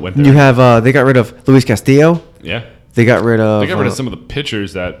 matter. Went there. You have they got rid of Luis Castillo. Yeah. They got rid of. They got rid of some of the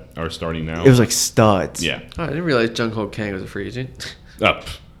pitchers that are starting now. It was like studs. Yeah. Oh, I didn't realize Jung Ho Kang was a free agent. Up.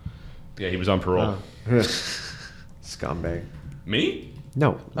 Yeah, he was on parole. Scumbag. Me?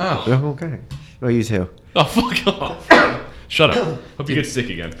 No. Oh. Okay. No, you too. Oh, fuck off. Shut up. Hope you get sick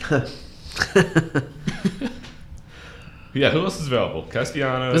again. Yeah, who else is available?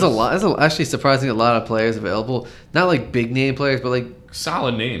 Castellanos. There's actually surprisingly a lot of players available. Not like big name players, but like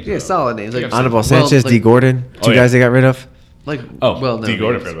Solid names. yeah, though. solid names. Like Yeah, Anibal Sanchez, like, D. Gordon, two Oh, yeah. guys they got rid of. like Oh, well, D.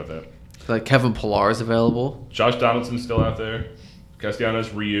 Gordon, forgot about that. Like Kevin Pillar is available. Josh Donaldson's still out there.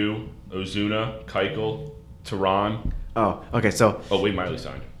 Castellanos, Ryu, Ozuna, Keuchel, Tehran. Oh, okay. So Wade Miley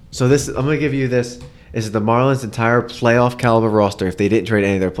signed. this I'm gonna give you this. This is the Marlins' entire playoff caliber roster if they didn't trade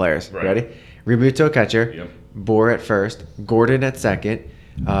any of their players. Right. Ready? Realmuto catcher, Yep. Bohr at first, Gordon at second,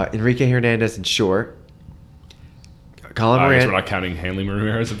 Enrique Hernandez in short, Colin I guess Moran. we're not counting Hanley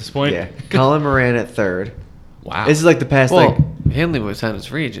Ramirez at this point. Yeah, Colin Moran at third. Wow. This is like the past, Well, like Hanley was signed as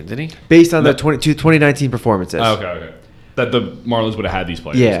free agent, didn't he? based on the No. 2019 performances. Oh, okay. That the Marlins would have had these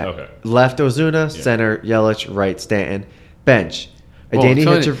players. Yeah. Okay. Left Ozuna, center Yelich, right Stanton, bench. Well, Adani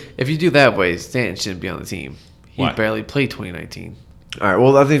Tony- Hitcher. if you do that way, Stanton shouldn't be on the team. He Why? barely played 2019. All right.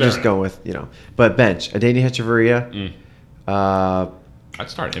 Well, I think Fair just enough. going with but bench. Adani Hechavarria, I'd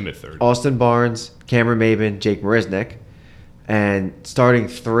start him at third. Austin Barnes, Cameron Maben, Jake Marisnick, and starting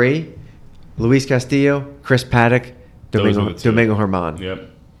three, Luis Castillo, Chris Paddock, Those are the two. Domingo Herman. Yep.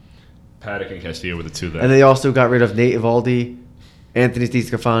 Paddock and Castillo were the two that. And they also got rid of Nate Eovaldi, Anthony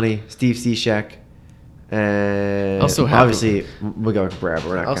DeSclafani, Steve Cishek, and Also happy- obviously Miguel Cabrera.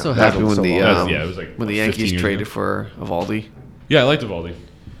 We're not Also counting. happy That was when so the long. Yeah, it was like, when the 15 Yankees years traded ago. for Eovaldi. Yeah, I liked Evaldi.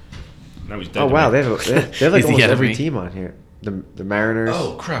 Now he's dead. Oh to wow, me. they have like He's the almost every enemy. team on here. The Mariners.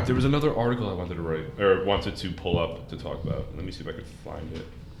 Oh crap! There was another article I wanted to write or wanted to pull up to talk about. Let me see if I could find it.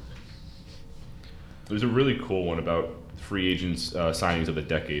 There's a really cool one about free agents signings of the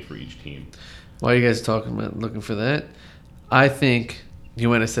decade for each team. Why are you guys talking about looking for that? I think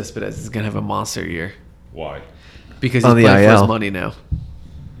Yoenis Cespedes is going to have a monster year Why? because On he's the playing for his IL. money now.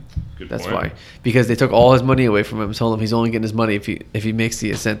 Good That's point. why. Because they took all his money away from him, told him he's only getting his money if he makes the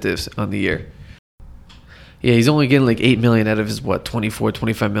incentives on the year. Yeah, he's only getting like $8 million out of his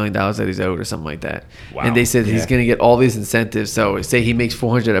 $25 million that he's owed or something like that. Wow. And they said he's Yeah. going to get all these incentives. So say he makes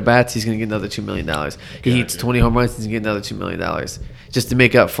 400 at bats, he's going to get another $2 million. He hits Gotcha. 20 home runs, he's going to get another $2 million just to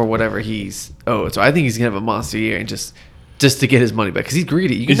make up for whatever he's owed. So I think he's going to have a monster year and just to get his money back because he's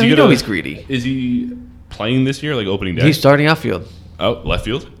greedy. You know gonna- he's greedy. Is he playing this year, like opening day? He's starting outfield. Oh, left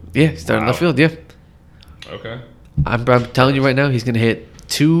field. Yeah, he's starting Wow. outfield. Yeah, Okay. I'm telling you right now, he's going to hit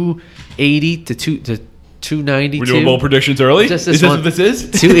 280 to 292. We're doing bold predictions early. Just Is this this one. what this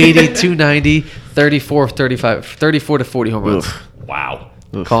is? 280, 290, 34, 35, 34 to 40 home runs. Wow.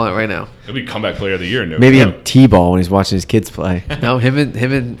 Calling it right now. He'll be comeback player of the year. No Maybe doubt. on T-ball when he's watching his kids play. No, him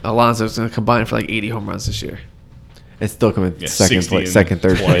and Alonso is going to combine for like 80 home runs this year. It's still coming Yeah, second 60 and place, second,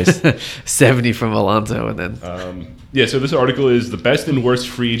 third 20. place. 70 from Alonso, and then Yeah, so this article is the best and worst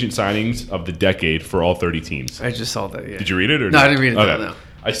free agent signings of the decade for all 30 teams. I just saw that. Yeah. Did you read it? Or No, I didn't read it. Okay. No.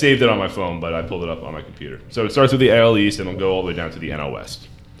 I saved it on my phone, but I pulled it up on my computer. So it starts with the AL East, and it'll go all the way down to the NL West.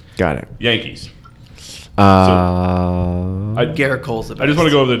 Got it. Yankees. Garrett Cole's the best. I just want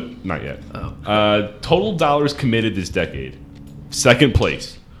to go over the... Not yet. Oh. Total dollars committed this decade. Second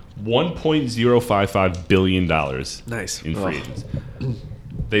place. $1.055 billion Nice. in free agents.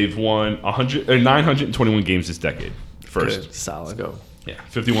 They've won 921 games this decade. First. Good. Solid. Go. Yeah,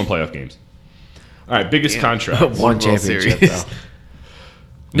 51 playoff games. All right, biggest contract. One One World championship, Series. though.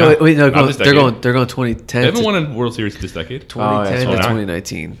 No, wait, no, not this they're decade. going 2010 They haven't to won a World Series this decade. 2010 that's to right.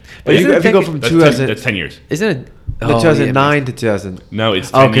 2019. But isn't if you go from That's 2000, 10 years. Isn't it? the Oh, 2009 to 2000. No, it's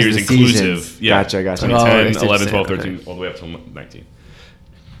Oh, 10 'cause years the inclusive. seasons. Yeah. Gotcha. 2010, I see what 11, you're 12, saying. 13, Okay. all the way up to 19.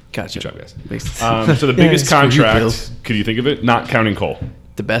 Gotcha. Good job, guys. Makes- So the biggest screw you, contract, Bill. could you think of it? Not counting Cole.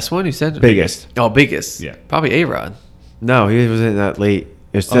 The best one you said? Biggest. Oh, biggest. Yeah. Probably A-Rod. No, he wasn't that late.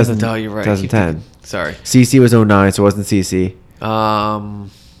 It was Oh, 2000, you're right. 2010. Sorry. CC was 09, so it wasn't CC.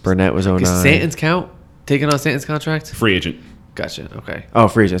 Burnett was 09. Does Stanton's count? Taking on Stanton's contract? Free agent. Gotcha. Okay. Oh,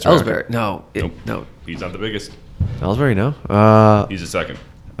 free agents. right, Ellsbury. No. Nope. No. He's not the biggest. okay. Ellsbury, no. He's the second.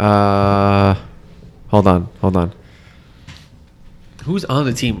 Hold on. Who's on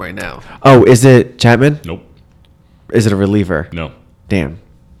the team right now? Oh, is it Chapman? Nope. Is it a reliever? No. Damn.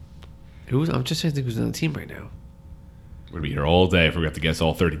 I'm just trying to think who's on the team right now. We're going to be here all day if we have to guess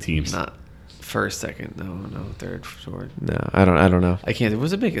all 30 teams. Not first, second. No. Third, short. No, I don't know. I can't.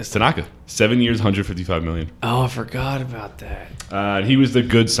 Who's the biggest? Tanaka. 7 years, $155 million. Oh, I forgot about that. He was the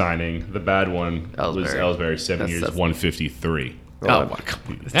good signing. The bad one was Ellsbury. Ellsbury, 7 years, That's- 153. Oh, my, come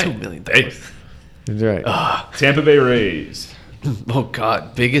on. That's Hey, $2 million. hey. He's right. Tampa Bay Rays. Oh,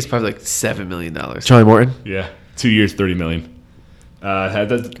 God. Biggest, probably like $7 million. Charlie Morton. Yeah, 2 years, $30 million.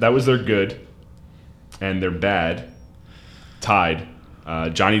 That was their good, and their bad. Tied.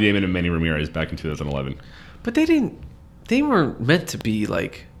 Johnny Damon and Manny Ramirez back in 2011. But they weren't meant to be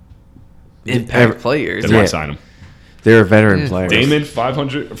like impact players. They didn't want Yeah. to sign him. They're veteran Yeah. players. Damon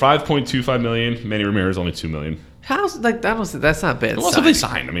 5.25 million. Manny Ramirez only 2 million. How's like that? That's not bad. Who else have they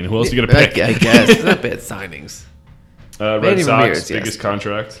signing. signed? I mean, who else are you gonna pick? I guess it's not bad signings. Red Manny Sox Ramirez, yes. biggest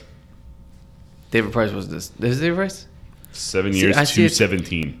contract, David Price was this. Is David Price? 7 See, years, I see it.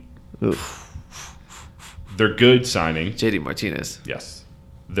 217. Oof. They're good signing. JD Martinez. Yes.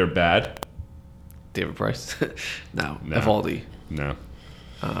 They're bad. David Price. No. No. Evaldi. No.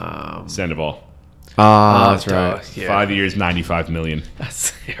 Um, Sandoval. That's right. Yeah. 5 years, 95 million.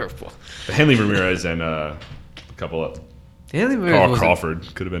 That's terrible. Henley Ramirez and couple up. Hanley Ramirez Carl wasn't-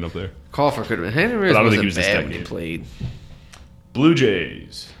 Crawford could have been up there. Crawford could have been. Hanley Ramirez But I don't think wasn't he was this bad when he decade. played. Blue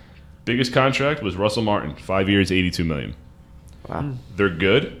Jays. Biggest contract was Russell Martin, 5 years, $82 million. Wow. They're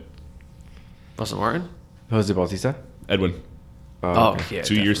good. Russell Martin? Jose Bautista? Edwin, Oh, okay. yeah.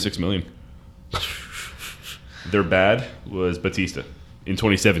 2 years, $6 million. Their bad was Batista in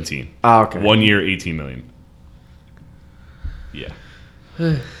 2017. Oh, okay. 1 year, $18 million. Yeah.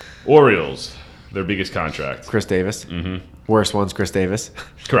 Orioles, their biggest contract. Chris Davis. Mm-hmm. Worst one's Chris Davis.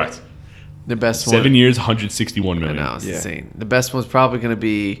 Correct. The best one. 7 years, $161 I million. know, it's Yeah. insane. The best one's probably going to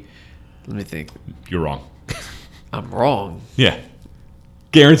be. Let me think. You're wrong. I'm wrong. Yeah.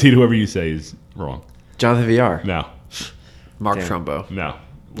 Guaranteed whoever you say is wrong. Jonathan VR. No. Mark Damn. Trumbo. No.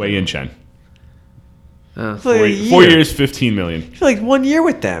 Wei Yin Chen. Uh, For like a 4 year. years, $15 million. For like 1 year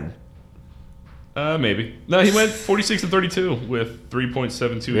with them. Maybe. No, he went 46 and 32 with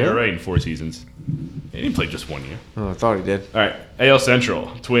 3.72 Really? ERA in 4 seasons. He didn't play just 1 year. Oh, I thought he did. All right. AL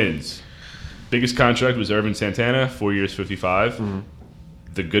Central, Twins. Biggest contract was Irvin Santana, 4 years, 55. Mm-hmm.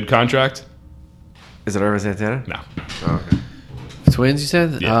 The good contract? Is it Irvin Santana? No. Oh, okay. Twins, you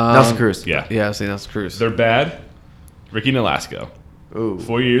said? Yeah. Nelson Cruz. Yeah. Yeah, I was saying Nelson Cruz. They're bad. Ricky Nolasco, Ooh.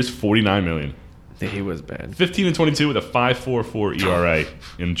 4 years, $49 million. Yeah, he was bad. 15 and 22 with a 5.44 ERA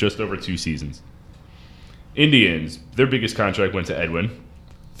in just over 2 seasons. Indians, their biggest contract went to Edwin,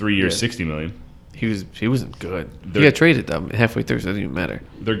 3 years, Yeah. $60 million. He wasn't good. They're- He got traded though halfway through, so it didn't even matter.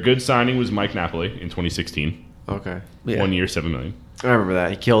 Their good signing was Mike Napoli in 2016, Okay. Yeah. 1 year, $7 million. I remember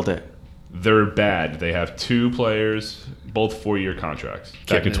that. He killed it. They're bad. They have 2 players, both 4-year contracts.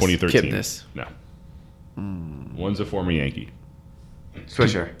 Back in Kipnis. 2013. Kipnis. No. One's a former Yankee.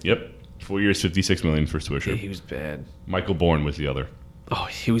 Swisher. Yep. 4 years, $56 million for Yeah, Swisher. he was bad. Michael Bourne was the other. Oh,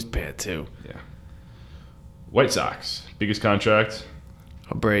 he was bad too. Yeah. White Sox, biggest contract.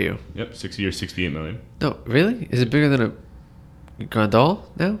 Abreu. Yep, 6 years, $68 million. No, really? Is it bigger than a Grandal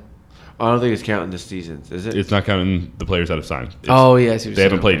now? I don't think it's counting this season. Is it? It's not counting the players that have signed. It's- Oh, yeah. I see what They you're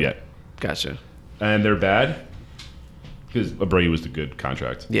haven't saying. played yet. Gotcha. And they're bad because Abreu was the good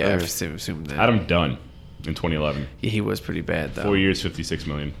contract. Yeah, I Okay. assumed that. Adam Dunn in 2011. Yeah, he was pretty bad though. 4 years, $56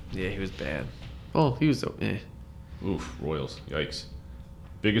 million. Yeah, he was bad. Oh, he was. Oof, Royals. Yikes.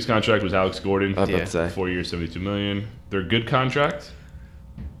 Biggest contract was Alex Gordon. I was about Yeah. to say. 4 years, $72 million. Their good contract,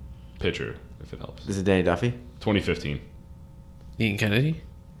 pitcher, if it helps. Is it Danny Duffy? 2015. Ian Kennedy.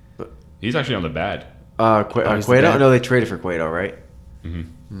 He's actually on the bad. he's the Cueto? bad. No, they traded for Cueto, right?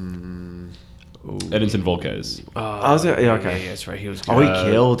 Edinson Volquez. I was gonna- yeah, okay. Yeah, that's right. He was good. Oh, he Uh,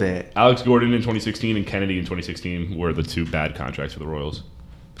 killed it. Alex Gordon in 2016 and Kennedy in 2016 were the 2 bad contracts for the Royals.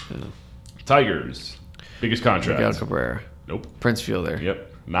 Tigers, biggest Miguel contract. Cabrera. Nope. Prince Fielder.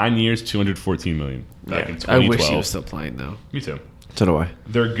 Yep. 9 years, $214 million. Back in I 2012. wish he was still playing though. Me too. So do I.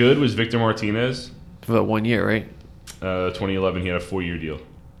 Their good was Victor Martinez. For about 1 year, right? 2011, he had a 4-year deal.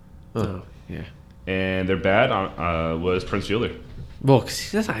 Oh, yeah. And their bad was Prince Fielder. Well,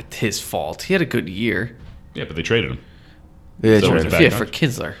 'cause that's not his fault. He had a good year. Yeah, but they traded him. Yeah, So traded. it's bad Yeah, for contract.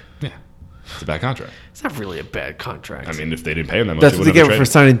 Kinsler. Yeah. It's a bad contract. It's not really a bad contract. I mean, if they didn't pay him that much, That's what they get for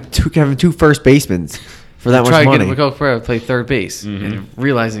signing having 2 first basemen for that try much to money. get Miguel Cabrera to play third base and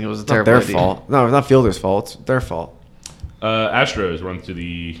realizing it was a It's not terrible their idea. fault. No, it's not Fielder's fault. It's their fault. Astros run to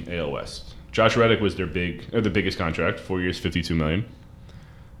the AL West. Josh Reddick was their the biggest contract, 4 years, $52 million.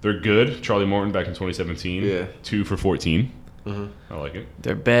 They're good. Charlie Morton back in 2017, Yeah. 2 for 14. I like it.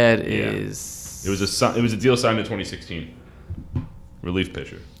 Their bad Yeah. is It was a deal signed in 2016. Relief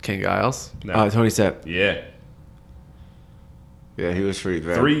pitcher. Ken Giles. No. Tony Sepp. Yeah. Yeah, he was pretty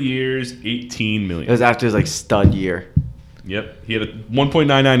bad. 3 years, $18 It million. was after his stud year. Yep. He had a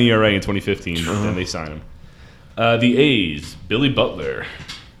 1.99 ERA in 2015, and then they signed him. The A's, Billy Butler,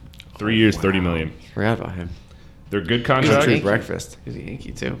 3 years, $30 million. Forgot about him. Their good He was contract. Yankee. Breakfast. He was a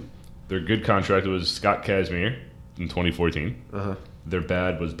Yankee too. Their good contract was Scott Kazmir in 2014. Uh-huh. Their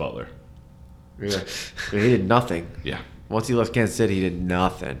bad was Butler. Yeah. He did nothing. Yeah. Once he left Kansas City, he did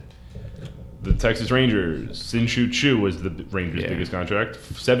nothing. The Texas Rangers, Sin-Shu Chu was the Rangers' Yeah. biggest contract.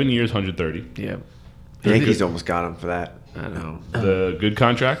 7 years, 130. Yeah. The Yankees almost got him for that. I know. The good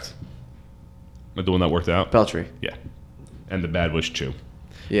contract, the one that worked out. Beltry. Yeah. And the bad was Chu.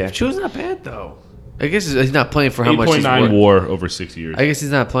 Yeah. Chu's not bad though. I guess he's not playing for how much he's 8.9 worth. WAR over 6 years. I guess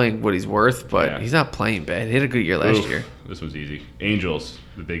he's not playing what he's worth, but Yeah. he's not playing bad. He had a good year last Oof, year. This one's easy. Angels,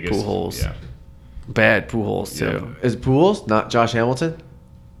 the biggest. Pujols. Yeah. Bad Pujols too. Is Pools not Josh Hamilton?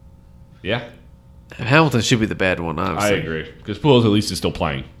 Yeah. Hamilton should be the bad one, I obviously. agree. Because Pujols at least is still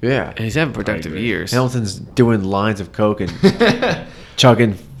playing. Yeah. And he's having productive agree. years. Hamilton's doing lines of coke and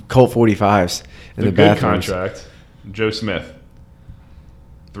chugging Colt 45s in The the good bathrooms. contract, Joe Smith.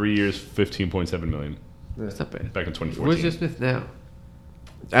 3 years, $15.7 million. That's not bad. back in Where's 2014. Joe Smith now?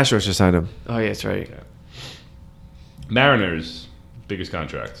 Astros just signed him. Oh, yeah, that's right. Mariners, biggest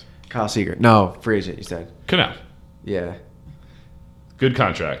contract. Kyle Seager. No, free agent, you said. Canal, Yeah. good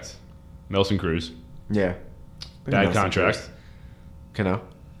contract. Nelson Cruz, Yeah. bad contract. Cano.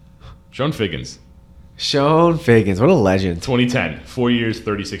 Sean Figgins, Sean Figgins. What a legend. 2010, 4 years,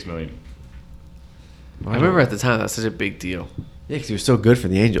 36 million. I remember at the time that was such a big deal. Yeah, because he was so good for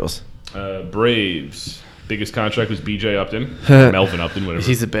the Angels. Braves, biggest contract was B.J. Upton, Melvin Upton, whatever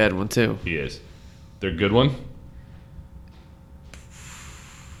He's a bad one, too. he is. Their good one,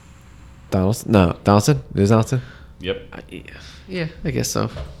 Donaldson? No, Donaldson? It is Donaldson? yep. Yeah, I guess so.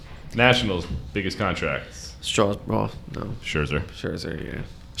 Nationals, biggest contract. Straws, well, no. Scherzer, Scherzer, yeah.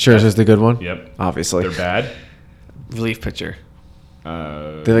 Scherzer's the good one? yep. Obviously. They're bad. Relief pitcher. They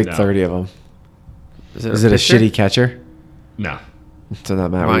like No. 30 of them. Is a it a pitcher? shitty catcher? No. So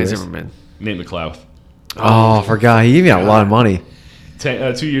not Matt Ryan Reeves. Zimmerman. Nate McLeod. Oh, I forgot. He gave me a lot of money. 2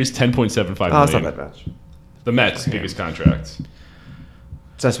 years, 10.75 Oh, that's not million. that bad. The Mets, biggest contract.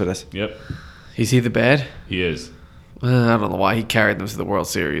 Cespedes. Yep, Is he the bad? he is. I don't know why he carried them to the World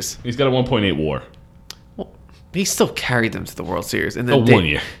Series. He's got a 1.8 WAR. Well, he still carried them to the World Series, and Oh, then 1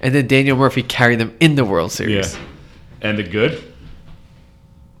 year. and then Daniel Murphy carried them in the World Series. Yeah. And the good,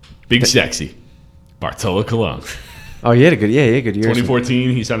 big sexy, Bartolo Colon. Oh, he had a good years.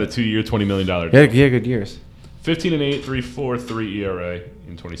 2014, he signed a 2-year, $20 million He deal. had good years. 15-8, 3.43 ERA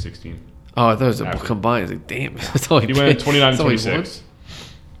in 2016. Oh, I thought it was a Average. combined. I was like, damn, that's all He went 29 that's all he won? 26.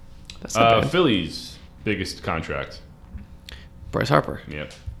 That's not bad. Phillies, biggest contract. Bryce Harper.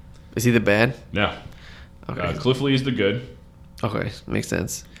 Yep. Is he the bad? No. Okay. Cliff Lee is the good. Okay, makes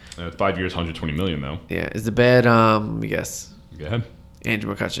sense. 5 years, $120 million though. Yeah, is the bad? Let me guess. Go ahead.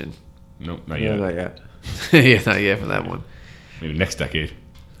 Andrew McCutcheon. Nope, not Yeah, yet. not yet. Yeah, not yet for that one. Maybe next decade.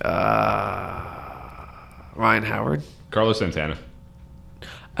 Ryan Howard. Carlos Santana.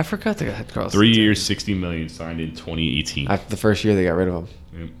 I forgot they had Carlos. 3 years, $60 million, signed in 2018. After the first year, they got rid of him.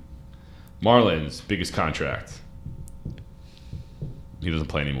 Yep. Marlins, biggest contract. He doesn't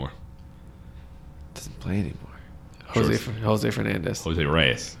play anymore. Doesn't play anymore. Jose Fernandez. Jose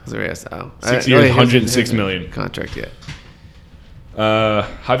Reyes. Jose Reyes. Oh. 6 Yeah, years, he hasn't- $106 hasn't million. Contract yet.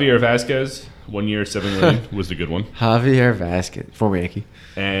 Javier Vasquez, 1 year, $7 million was the good one. Javier Vasquez, former Yankee.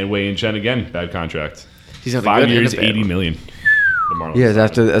 And Wei and Chen again, bad contract. He's on the 5 good and years, the bad $80 one. million. The Marlins. Yeah,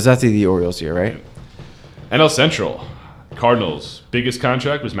 that's after the Orioles year, right? NL Central, Cardinals, biggest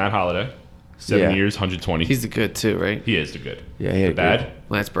contract was Matt Holliday, 7 Yeah. years, 120. He's the good too, right? He is the good. Yeah, he The had bad,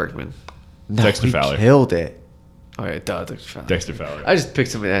 Lance Berkman. No, Dexter he Fowler. killed it. Oh yeah, Dexter Fowler. Dexter Fowler. I just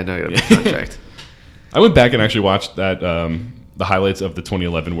picked somebody that I know got a big contract. I went back and actually watched that the highlights of the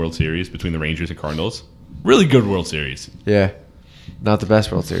 2011 World Series between the Rangers and Cardinals. Really good World Series. Yeah, not the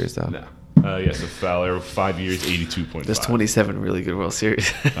best World Series though. No. Yes, the Fowler, 5 years, 82.5. There's 27 really good World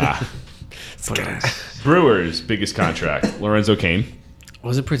Series. Ah. But, Brewers, biggest contract. Lorenzo Cain.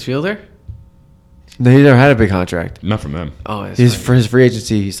 wasn't Prince Fielder? No, he never had a big contract. Not from them. Oh, that's He's right. for his free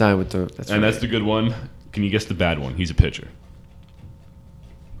agency. He signed with the. And that's the good one. Can you guess the bad one? He's a pitcher.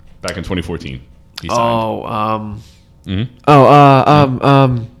 Back in 2014. He signed. Oh, Mm-hmm.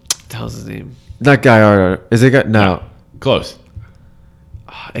 Oh, what the hell's his name? that guy. Is it? No. Close.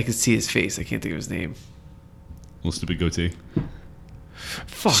 I could see his face. I can't think of his name. Little stupid goatee.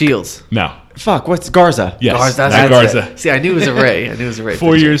 Fuck. Shields. No. Fuck. What's Garza? Yes. Garza, Matt that's Garza. it. See, I knew it was a Ray. I knew it was a Ray.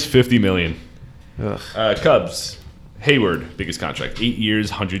 4 pitcher. years, $50 million. Ugh. Cubs. Hayward, biggest contract. 8 years,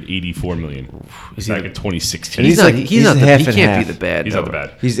 $184 million. Is he Back the- in 2016. He's He's not. like- He's not. he's The, half he and can't half. be the bad. He's not the though.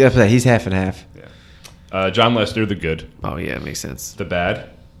 bad. He's half and half. John Lester, the good. Oh yeah, it makes sense. The bad.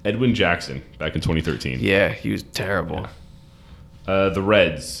 Edwin Jackson, back in 2013. Yeah, he was terrible. The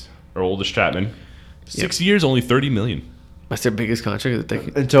Reds, Aroldis Chapman. 6 years, only $30 million. That's their biggest contract of the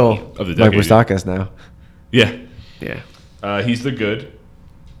decade. Until Of the Mike decade. Moustakas now. Yeah. Yeah. He's the good.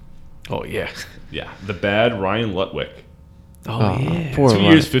 Oh yeah. Yeah. The bad, Ryan Lutwick. Oh, Oh, yeah. poor 2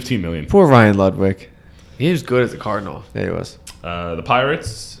 Ryan. years, $15 million. Poor Ryan Ludwig. He was good as a Cardinal. Yeah, he was. The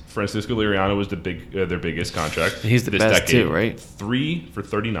Pirates, Francisco Liriano was their biggest contract. He's the this best decade. too, right? 3 for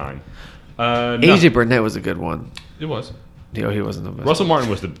 $39. No, AJ Burnett was a good one. it was. No, he wasn't the best. Russell Martin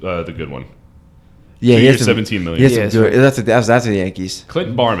was the good one. Yeah, 2 he years, has some, $17 million. He has Yeah, some good, that's the Yankees.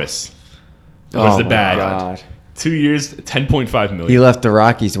 Clinton Barmas was Oh the my bad. God. 2 years, $10.5 million. He left the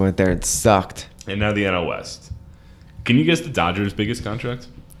Rockies, went there and sucked. And now the NL West. Can you guess the Dodgers' biggest contract?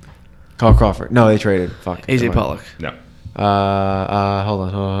 Carl Crawford. No, they traded. Fuck. AJ Come on. Pollock. No. Hold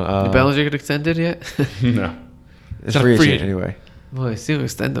on. The Bellinger get extended yet? No. It's not free a free agent agent. anyway. Well, I still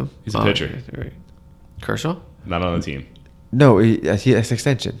extend him. He's a pitcher. Right. Kershaw? Not on the team. No, he has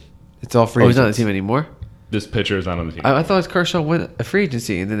extension. It's all free. Oh, he's not on the agents. team anymore. This pitcher is not on the team. I thought Kershaw went a free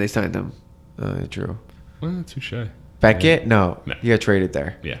agency and then they signed him. True. Well, too shy. Beckett? No. No. He got traded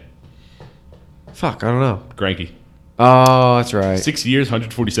there. Yeah. Fuck, I don't know. Granke. Oh, that's right. 6 years,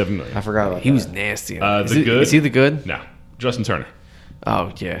 147 million. I forgot about He that. was nasty. Good? Is he the good? No. Justin Turner.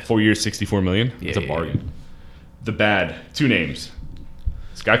 Oh, yeah. 4 years, 64 million. Yeah, It's a yeah, bargain. The bad. 2 names.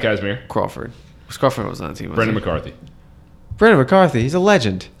 Scott Kazmir. Crawford. Crawford was on the team. Brendan wasn't McCarthy. Brendan McCarthy, he's a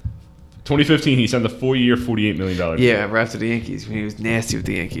legend. 2015, he signed a 4-year, $48 million. he? Yeah, right after the Yankees. When he was nasty with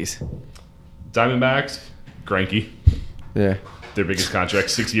the Yankees. Diamondbacks. Granke. Yeah. Their biggest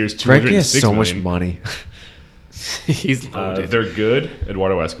contract. 6 years, Granke has $206 so much million. money. He's loaded. They're good.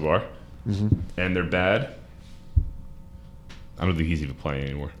 Eduardo Escobar. And they're bad. I don't think he's even playing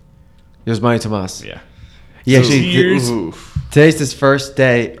anymore. It was Manny Tomas. Yeah. He actually, years. today's his first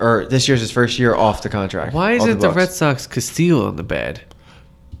day, or this year's his first year off the contract. Why off isn't the books. Red Sox Castillo on the bad?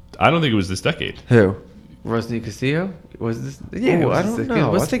 I don't think it was this decade. Who? Rosny Castillo? Was this? Yeah, Ooh, was I this don't the-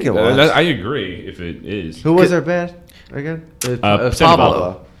 know. what's I think the- it was. I agree if it is. Who was their bad again? Sandy Pablo.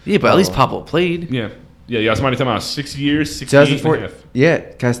 Pablo. Yeah, but at least Pablo played. Yeah. Yeah, Yasmani Tomas. 6 years, 68 and a 2004. half. Yeah,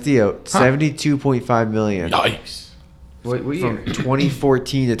 Castillo, 72.5 million Yikes. What from year?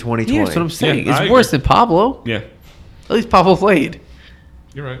 2014 to 2020. Yeah, that's what I'm saying. Yeah, I it's worse agree. than Pablo. Yeah, At least Pablo played.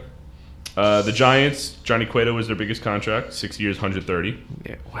 you're right. The Giants, Johnny Cueto was their biggest contract. 6 years, 130.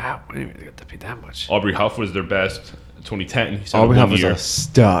 Yeah. Wow. I didn't even get to pay that much. Aubrey Huff was their best. 2010. He signed Aubrey a Huff 1 was year. a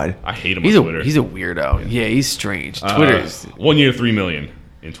stud. I hate him He's on a Twitter. he's a weirdo. Yeah, he's strange. Twitter's 1 year, $3 million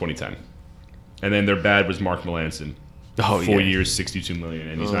in 2010. And then their bad was Mark Melanson. 4 yeah. years, $62 million,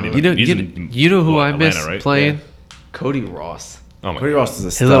 and he's not even. You know he's you know who I Atlanta, miss right? playing? Yeah. Cody Ross. Oh my Cody god. Ross is a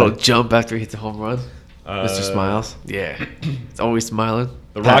His stud. little jump after he hits a home run. Mr. Smiles. Yeah. It's always smiling.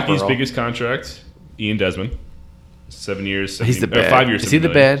 The Pat Rockies' Burrell. biggest contract, Ian Desmond, 7 years. He's the 70 bad. 5 years. Is he $70 the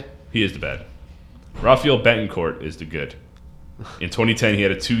million. bad? He is the bad. Rafael Betancourt is the good. In 2010, he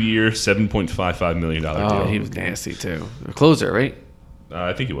had a 2-year, $7.55 million Oh, deal. he was nasty too. A closer, right?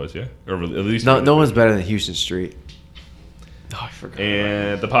 I think he was, yeah, or at least No one's better than Houston Street. Oh, I forgot.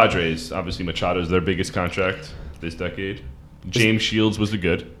 And the Padres, obviously Machado's their biggest contract this decade. James Shields was the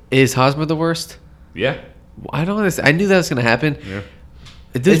good. Is Hosmer the worst? Yeah, I don't understand. I knew that was going to happen. yeah.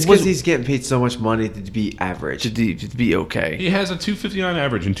 It's This because was he's getting paid so much money to be average. to be okay. He has a 259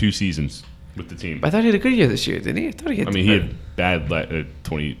 average in 2 seasons with the team. I thought he had a good year this year, didn't he? I thought he had. I mean, he had bad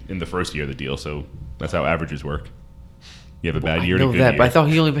 20 in the first year of the deal, so that's how averages work. You have a bad year I and a know good that, year. but I thought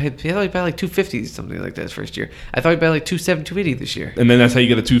he only had. I thought he batted like 250 something like that his first year. I thought he batted like 270, 280 this year. And then that's how you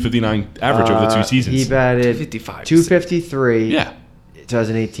get a 259 average over the 2 seasons. He batted 55. 253. Yeah.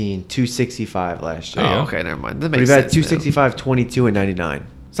 2018, 265 last year. There you Oh, go. okay, never mind. That But he makes batted sense. 265, 22, and 99.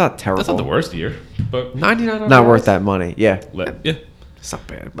 It's not terrible. That's not the worst year, but 99. Not worth that money. Yeah. yeah. It's not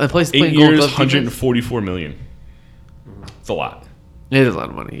bad. And plays 8 playing years, Gold Glove defense. 144 million. It's a lot. It is a lot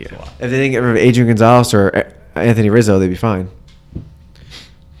of money. Yeah. If they didn't get rid of Adrian Gonzalez or Anthony Rizzo, they'd be fine.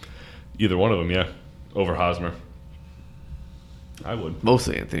 Either one of them, yeah. Over Hosmer. I would.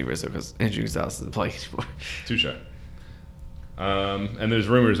 Mostly Anthony Rizzo because Andrew Gonzalez doesn't play anymore. Touche. And there's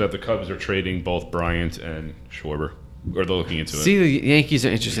rumors that the Cubs are trading both Bryant and Schwarber. Or they're looking into See, it. the Yankees are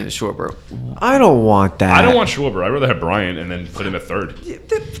interested in Schwarber. I don't want that. I don't want Schwarber. I'd rather have Bryant and then put him at third.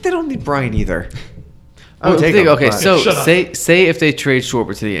 They don't need Brian either. I Well, would take think- him, okay, but- so Shut up. say if they trade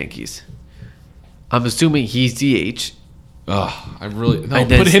Schwarber to the Yankees, I'm assuming he's DH. Ugh, I really no. And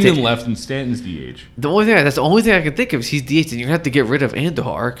then Put him stick- in left and Stanton's DH. That's the only thing I can think of is he's DH, and you're gonna have to get rid of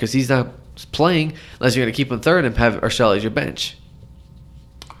Andahar because he's not playing unless you're gonna keep him third and have Urshela as your bench.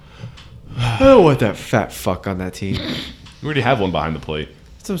 I don't want that fat fuck on that team. We already have one behind the plate.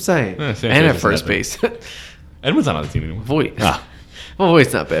 That's what I'm saying. Sanchez And at is first nothing. base, Edwin's not on the team anymore. Voight. Ah, Well,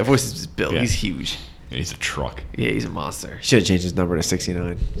 Voight's not bad. Voight's is built. Yeah. He's huge. yeah, he's a truck. Yeah, he's a monster. Should have changed his number to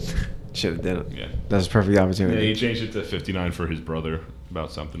 69. Should have done it. Yeah. That was a perfect Yeah, opportunity. he changed it to 59 for his brother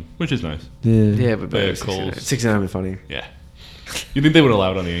about something, which is nice. Yeah, but better Yeah, 69. Coles. 69 would be funny. Yeah. You think they would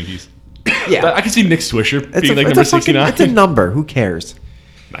allow it on the Yankees? Yeah. I can see Nick Swisher It's being a, like it's number a fucking, 69. it's a number. Who cares?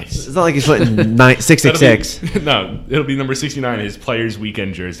 Nice. It's not like he's putting 666. No, it'll be number 69, his player's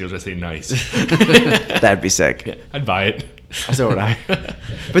weekend jersey. He'll just say nice. That'd be sick. I'd buy it. So would I.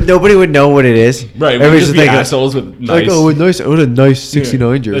 But nobody would know what it is. Right, we'd Everybody's just be thinking, assholes with nice. like, oh, nice. What a nice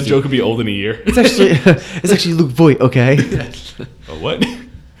 69 That jersey. joke could be old in a year. It's actually Luke Voigt, okay? Oh, what?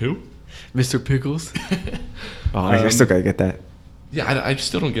 Who? Mr. Pickles. Oh, I still gotta get that. Yeah, I just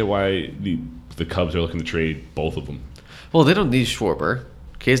still don't get why the Cubs are looking to trade both of them. Well, they don't need Schwarber.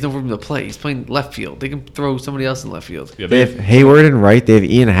 Okay, he has no room to play. He's playing left field. They can throw somebody else in left field. Yeah, They have Hayward and Wright. They have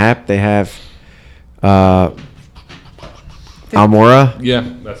Ian Happ. They have Almora. yeah,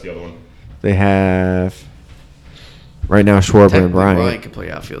 that's the other one. They have right now, Schwarber and Technically, Bryant. Bryant can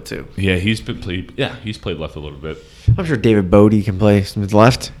play outfield too. Yeah, he's played left a little bit. I'm sure David Bodie can play some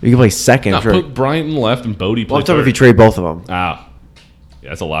left. He can play second. No, I'm sure. put Bryant in left and Bodie play Well, I'm talking third. if you trade both of them. Yeah,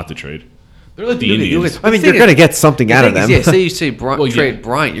 that's a lot to trade. They're like the You could- Indians. you I mean, The you're thing going to is- get something The out of thing them. is, yeah, say you Well, yeah. trade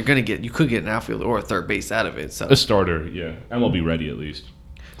Bryant, you could get an outfielder or a third base out of it. So A starter, yeah. MLB ready at least.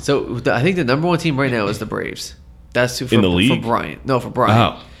 I think the number one team right now is the Braves. That's who, In the league? for Bryant. No, for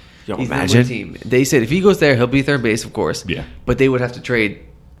Bryant. Oh, Yo, He's the imagine. number one team. They said if he goes there, he'll be third base, of course. Yeah. But they would have to trade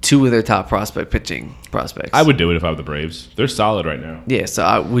 2 of their top pitching prospects. I would do it if I were the Braves. They're solid right now. Yeah.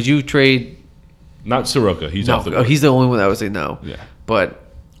 So would you trade? Not Soroka. He's No, off the board. he's the only one that would say no. Yeah. But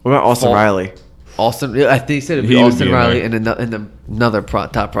What about Austin Fall- Riley? Austin, I think they said it'd be He would Austin be in Riley there. and another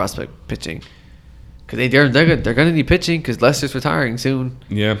top prospect pitching. Because they're going to need pitching because Lester's retiring soon.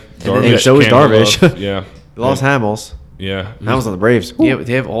 Yeah. then so is Campbell Darvish. Love, Yeah. They lost Hamels. Yeah. Hamels on the Braves. Yeah, but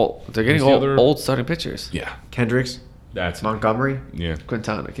they have all. They're getting Who's the all other- old starting pitchers. Yeah. Kendricks. That's Montgomery. Yeah.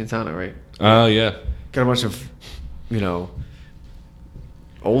 Quintana, right? Oh, yeah. Got a bunch of,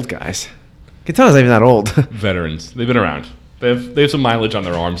 old guys. Quintana's not even that old. Veterans. They've been around. They have some mileage on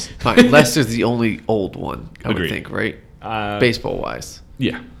their arms. Fine. Lester's the only old one, I would Agreed. think, right? Uh, Baseball wise.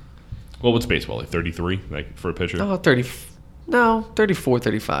 Yeah. Well, what's baseball? Like 33? Like for a pitcher? No, 34,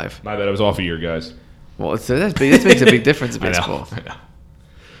 35. My bad. I was off a year, guys. Well, that makes a big difference in I know. baseball. I know.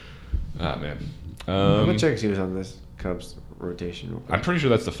 Ah, man. I'm gonna check if he was on this Cubs rotation. real quick. I'm pretty sure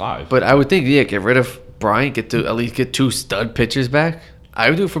that's the 5. But I would think, get rid of Bryant, at least get 2 stud pitchers back. I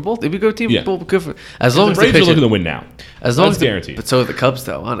would do it for both. It'd be a good team. Yeah. Both good for, as long the as Braves the are looking pitcher, to win now. as long That's as the- guaranteed. But so are the Cubs,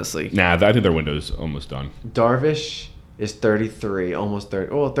 though. Honestly, Nah, I think their window's almost done. Darvish is 33, almost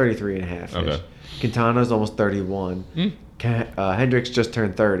 30. Well, 33 and a half. Okay. Quintana's almost 31. Hendricks just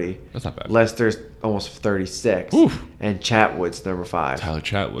turned 30. That's not bad. Lester's almost 36. Oof. And Chatwood's number 5. Tyler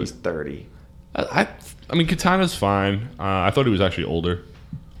Chatwood. He's 30. I mean, Katana's fine. I thought he was actually older.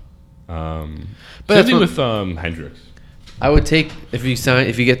 But that's same what- with Hendricks. I would take if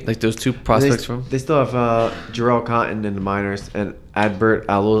you get like those 2 prospects from. They still have Jarrell Cotton in the minors and Adbert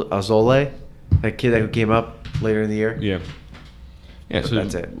Azole, that kid who came up later in the year. Yeah. Yeah, But so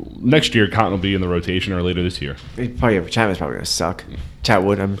that's it. next year, Cotton will be in the rotation or later this year. Chapman's probably going to suck.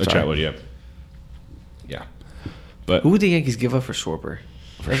 Chatwood, I'm sorry. Chatwood, yeah. Yeah. But Who would the Yankees give up for Schwarber?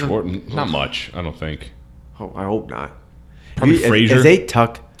 for short, not much, I don't think. Oh, I hope not. Probably If Frazier. they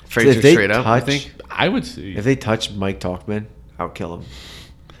tuck, Frazier if they straight up, I touch, think. I would see. if they touch Mike Talkman, I'll kill him.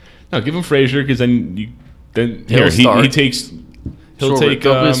 No, give him Frazier because then He'll he start. takes he'll Schwarber. take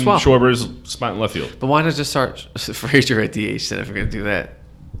They'll be a swap. Schwarber's spot in left field. But why not just start Frazier at DH then if we're gonna do that?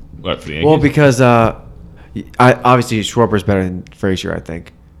 What for the Yankees? Well, because obviously Schwarber's better than Frazier. I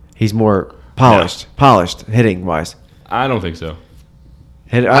think he's more polished hitting wise. I don't think so.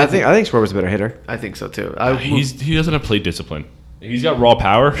 I think Schwarber's a better hitter. I think so too. He doesn't have plate discipline. He's got raw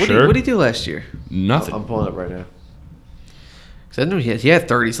power, what sure. did he do last year? Nothing. I'm pulling it up right now. Because I knew he had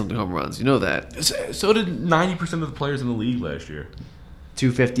 30 something home runs. You know that. So did 90% of the players in the league last year.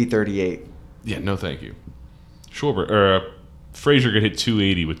 250, 38. Yeah, no, thank you. Frazier could hit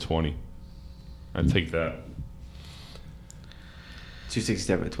 280 with 20. I'd take that.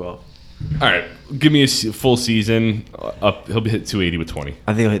 267 at 12. All right, give me a full season. He'll hit 280 with 20.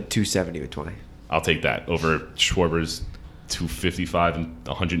 I think he'll hit 270 with 20. I'll take that over Schwarber's 255 and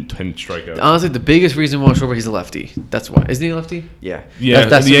 110 strikeouts. Honestly, the biggest reason why Schwarber, he's a lefty. That's why. Isn't he a lefty? Yeah. Yeah,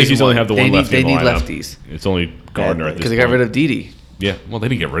 That's the the Yankees reason only why. have the They one need- lefty they in the need lineup. lefties. It's only Gardner at this Because they got point. rid of Didi. Yeah, well, they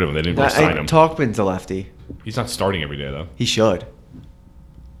didn't get rid of him. They didn't re-sign him. Talkman's a lefty. He's not starting every day, though. He should.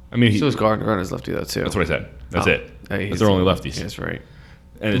 I mean, So is Gardner. Gardner's lefty though too. that's what I said. That's Oh. it. Hey, That's their only lefties. That's right.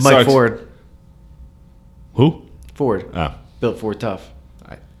 And it Mike sucks. Ford. Who? Ford. Oh. Built Ford tough.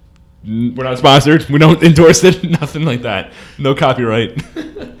 We're not sponsored. We don't endorse it. Nothing like that. No copyright.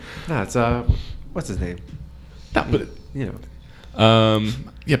 No, it's what's his name? No, but You know.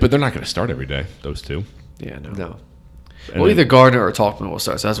 yeah, but they're not going to start every day. Those two. Yeah, no. No. And Well, then- either Gardner or Talkman will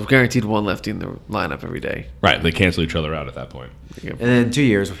start. So that's guaranteed one lefty in the lineup every day. right. They cancel each other out at that point. And then in 2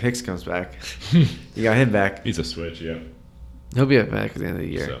 years, when Hicks comes back, you got him back. He's a switch. Yeah. He'll be back at the end of the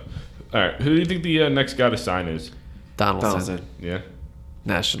year. So, all right. Who do you think the next guy to sign is? Donaldson, Donaldson. Yeah.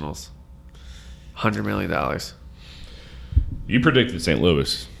 Nationals, $100 million. You predicted St.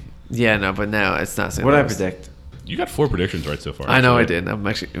 Louis. Yeah, no, but now it's not. St. What did I Louis. predict You got 4 predictions right so far. I know I actually. did. I'm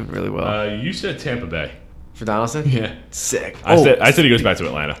actually doing really well. You said Tampa Bay. for Donaldson? Yeah. Sick. I said he goes back to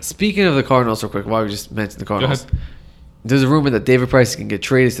Atlanta. Speaking of the Cardinals, real quick, why we just mentioned the Cardinals. ahead. There's a rumor that David Price can get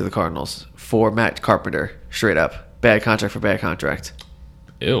traded to the Cardinals for Matt Carpenter, straight up. Bad contract for bad contract.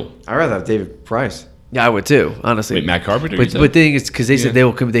 Ew. I'd rather have David Price. Yeah, I would too, honestly. Wait, Matt Carpenter? But the thing is, because they said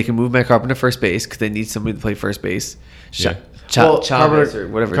Yeah. they can move Matt Carpenter to first base because they need somebody to play first base. Yeah. Chavez or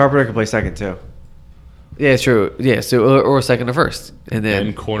whatever. Carpenter can play second too. Yeah, true. Yeah, so or second or first, and then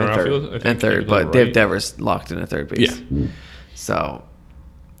And corner and third. outfield, I think. and third. Maybe But they have right. Devers locked in at third base. Yeah. So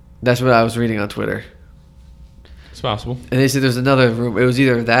that's what I was reading on Twitter. It's possible. And they said there's another room. It was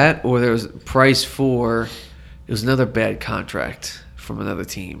either that or there was price for. It was another bad contract from another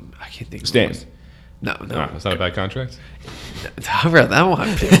team. I can't think. Stan. Of it. No. No, it's not a bad contract. I'd rather that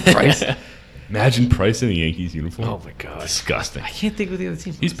one. Price. Imagine Price in the Yankees uniform. Oh my god. Disgusting. I can't think of the other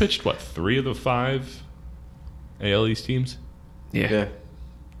team. He's pitched, what, 3 of the 5 AL East teams? Yeah.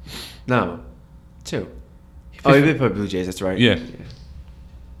 No. 2. Oh, he did play Blue Jays. That's right. Yeah.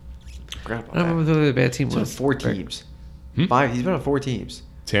 Forgot about I don't remember who the bad team He's on was. 4 teams. Hmm? 5. He's been on 4 teams.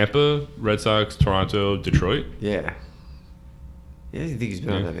 Tampa, Red Sox, Toronto, Detroit. Yeah. Yeah, I think he's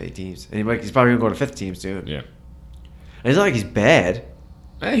been on Yeah. that many teams, and he's probably gonna go to 5th team soon. Yeah. And it's not like he's bad,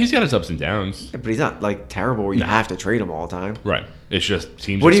 He's got his ups and downs. but he's not like terrible where you have to trade him all the time. Right. It's just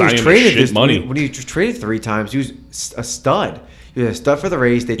teams When are he was signing him traded, to shit money. when he was traded 3 times, he was a stud. He was a stud for the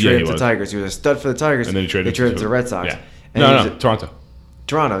Rays. They Yeah, traded he him to was. the Tigers. He was a stud for the Tigers. And then he traded they traded to the Red Sox. Yeah. And he was No, Toronto.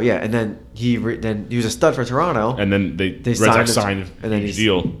 Toronto, yeah, and then he was a stud for Toronto. And then they Red Sox him, signed and then a he's,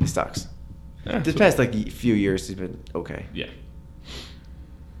 deal. He sucks. Yeah, This so- past few years, he's been okay. Yeah.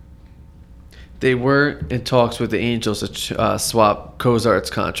 They were in talks with the Angels to swap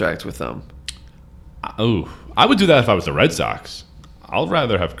Cozart's contract with them. Oh, I would do that if I was the Red Sox. I'll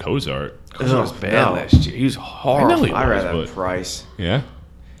rather have Cozart. Cozart was Oh, bad no. last year. He was horrible. I know he I'd was, rather have but- Price. Yeah.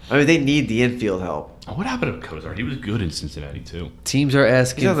 I mean, they need the infield help. Oh, what happened to Cozart? He was good in Cincinnati too. Teams are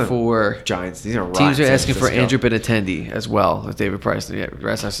asking He's on the for Giants. These are teams are rotten asking for San Andrew Francisco. Benintendi as well as David Price. The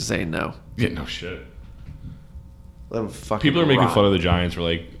Red Sox are saying no. Yeah, no shit. Let 'em fucking People are making rot. fun of the Giants for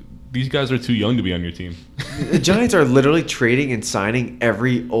like, these guys are too young to be on your team. The Giants are literally trading and signing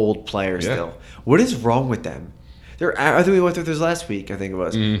every old player Yeah. still. What is wrong with them? I think we went through this last week. I think it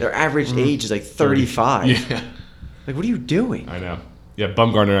was. Their average age is like 35. Yeah, Like, what are you doing? I know. Yeah,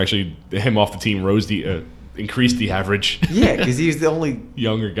 Bumgarner actually, him off the team, increased the average. Yeah, because he's the only.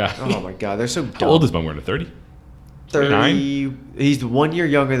 Younger guy. Oh my God, they're so dumb. How old is Bumgarner? 30? 30? He's 1 year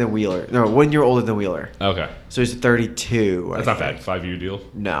younger than Wheeler. No, 1 year older than Wheeler. Okay. So he's 32. That's not bad. 5-year deal.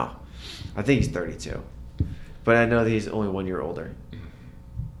 No, I think he's 32. But I know that he's only 1 year older.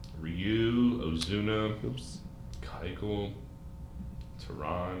 Ryu, Ozuna, Keuchel,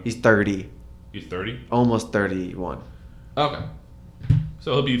 Tehran. He's 30, He's 30? almost 31. Okay.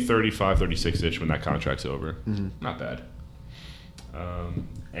 So he'll be 35, 36-ish when that contract's over. Mm-hmm. Not bad.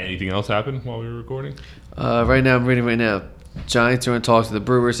 Anything else happen while we were recording? Right now, I'm reading right now. Giants are in talks with the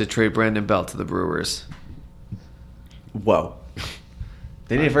Brewers to trade Brandon Belt to the Brewers. Whoa.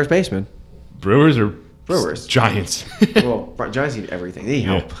 They need a first baseman. Brewers or Brewers. Giants? Well, Giants need everything. They need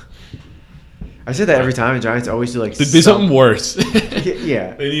Yeah. help. I say that every time, and Giants always do like They do something worse.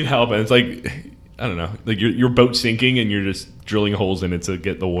 Yeah. They need help, and it's like, I don't know, like your boat's sinking, and you're just drilling holes in it to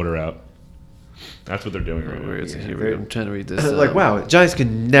get the water out. That's what they're doing right Where now. is it? Yeah, Here we they're- go. I'm trying to read this. Like, wow, Giants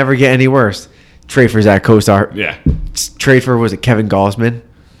can never get any worse. Trade for Zach Cozart. Yeah. Trade for, was it Kevin Gausman?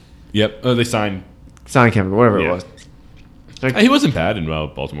 Yep. Oh, they signed. Sign Kevin, whatever Yeah. it was. Like, He wasn't bad in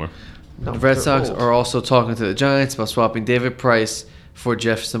Baltimore. no, The Red they're Sox old. are also talking to the Giants about swapping David Price for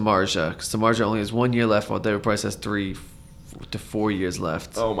Jeff Samardzija. Because Samardzija only has 1 year left, while David Price has 3 to 4 years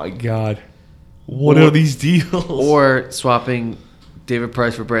left. Oh my God. What Or- are these deals? Or swapping David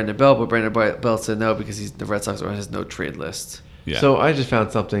Price for Brandon Belt, but Brandon Belt said no because the Red Sox has no trade list. yeah. So I just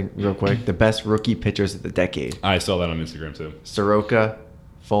found something real quick. The best rookie pitchers of the decade. I saw that on Instagram too. Soroka,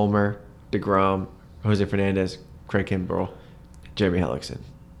 Fulmer, DeGrom, Jose Fernandez, Craig Kimbrell, Jeremy Hellickson.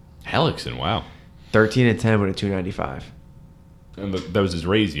 Hellickson, wow. 13 and 10 with a 295. And that was his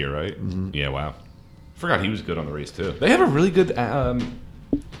Rays year, right? Yeah, wow. Forgot he was good on the Rays too. They have a really good.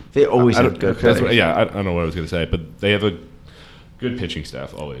 They always I have don't- good that's players. what- yeah, I don't know what I was going to say, but they have a good pitching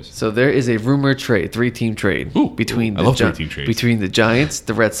staff always. So there is a rumored trade, 3-team trade Ooh, between I the love 3-team trades. between the Giants,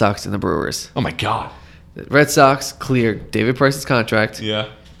 the Red Sox, and the Brewers. Oh my God. The Red Sox clear David Price's contract, Yeah.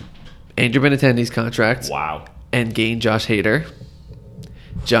 Andrew Benintendi's contract, Wow. and gain Josh Hader.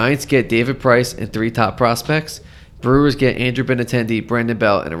 Giants get David Price and 3 top prospects. Brewers get Andrew Benintendi, Brandon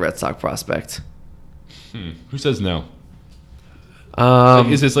Belt, and a Red Sox prospect. Who says no? Like,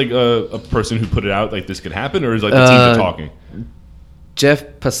 is this like a person who put it out like this could happen, or is like the teams are talking? Jeff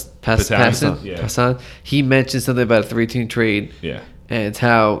Passan? Yeah. Passan, he mentioned something about a 3-team trade Yeah. and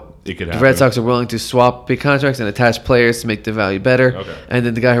how It could the happen. Red Sox are willing to swap big contracts and attach players to make the value better. Okay. And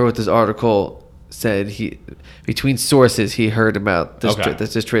then the guy who wrote this article said between sources he heard about this Okay.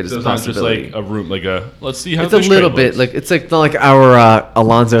 this trade as So a it's not just possibility. like a room, like a let's see how It's a this little trade bit looks. like it's like Not like our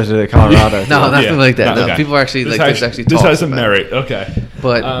Alonso to Colorado. no, nothing like that. No, okay. people are actually This like has- there's actually this talks has some about it. merit. Okay,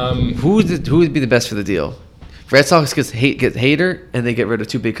 But who would be the best for the deal? Red Sox gets Hader, and they get rid of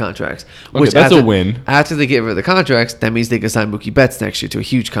 2 big contracts. Okay, that's a win. After they get rid of the contracts, that means they can sign Mookie Betts next year to a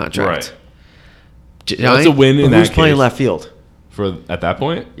huge contract. right. Giants, That's a win in Who's that playing case. left field? For at that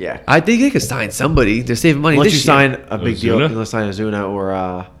point. Yeah. I think they could sign somebody. They're saving money Unless this you year. sign a big deal, Ozuna? unless sign Ozuna or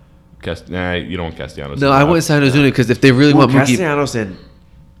Nah, you don't want Castellanos. No, I wouldn't sign Ozuna because if they really want Mookie, Castellanos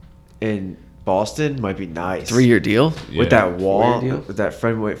in Boston might be nice. 3-year deal. Yeah. With that wall, Weird deal. with that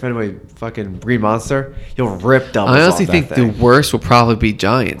Fenway fucking green monster, you'll rip doubles. I honestly off think that the thing. worst will probably be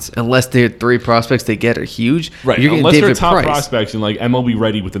Giants, unless their 3 prospects they get are huge. Right, You're getting unless David they're top Price, prospects and like MLB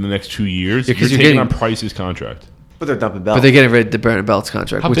ready within the next 2 years, Yeah, you're 'cause you're taking getting- on Price's contract. But they're dumping belts. but they're getting rid of Brandon Belt's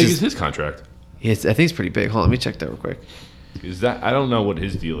contract, How which big is is his contract? I think it's pretty big. Hold on, let me check that real quick. Is that I don't know what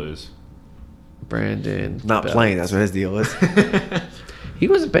his deal is. Brandon not Belt. playing. That's what his deal is. He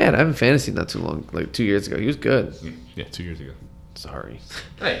wasn't bad. I haven't fantasy not too long, like 2 years ago. He was good. Yeah, 2 years ago. Sorry.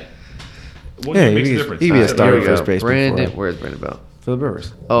 Hey, what Yeah, makes a he'd difference? be a Here starter we first go. baseman Brandon, for- where's Brandon Belt? for the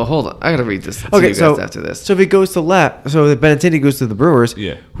Brewers. Oh, hold on. I gotta read this. Okay, You so guys after this. so if he goes to left, so if Benintendi goes to the Brewers,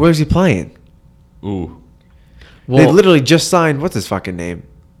 Yeah. where's he playing? Ooh, They literally just signed what's his fucking name?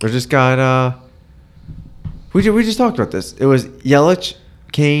 They just got we just talked about this. It was Yelich,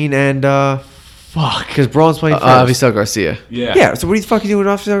 Kane, and fuck because Braun's playing first. Avisel Garcia. yeah, Yeah. So what the fuck are you doing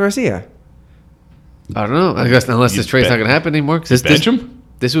with Avisel Garcia? I don't know. I guess unless You this trade's bet- not gonna happen anymore. Because bench him.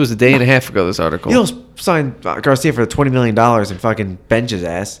 this was a day and a half ago. This article. You don't sign Garcia for $20 million and fucking bench his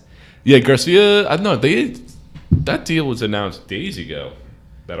ass. Yeah, Garcia. I don't know. That deal was announced days ago.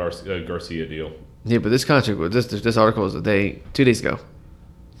 That Garcia deal. Yeah, but this contract was this article was 2 days ago.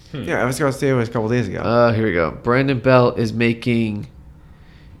 Yeah, Avisel Garcia was a couple days ago. Here we go. Brandon Belt is making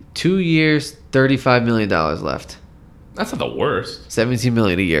 2 years, $35 million left. That's not the worst. $17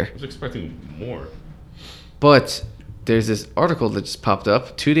 million a year. I was expecting more. But there's this article that just popped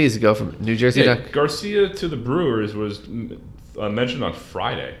up 2 days ago from New Jersey. Yeah, Garcia to the Brewers was mentioned on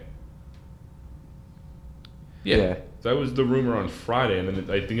Friday. Yeah, that was the rumor on Friday, and then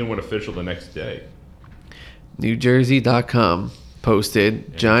I think it went official the next day. NewJersey.com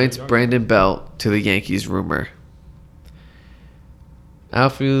posted Giants Giants. Brandon Belt to the Yankees rumor.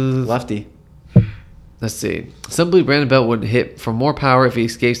 Outfield. Lefty. Let's see. Some believe Brandon Belt would hit for more power if he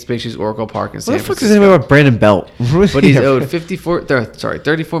escapes Pictures Oracle Park in What San the fuck does Francisco. anybody about Brandon Belt? But he's owed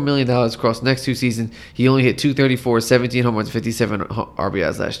 $34 million across the next 2 seasons. He only hit 234, 17 home runs, 57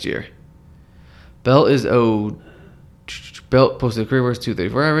 RBIs last year. Belt posted a career worst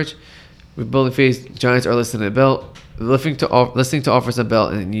 234 average. With building phase, Giants are listening to Belt, listening to offers on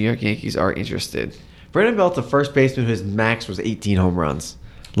Belt, and the New York Yankees are interested. Brandon Belt's the first baseman whose max was 18 home runs.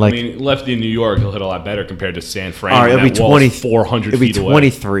 Like, I mean, lefty in New York, he'll hit a lot better compared to San Fran. all right, when it'll be that wall's 20, 400 it'll be feet away.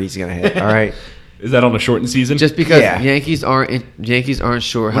 23 he's gonna hit. All right, Is that on a shortened season? Just because Yeah. Yankees aren't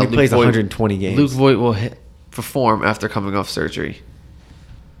sure how when he plays Luke Voigt, 120 games. Luke Voigt will perform after coming off surgery,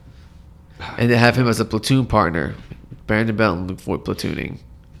 and they have him as a platoon partner. Brandon Belt and Luke Voigt platooning,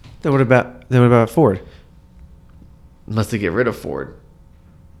 Then what about Ford? unless they get rid of Ford,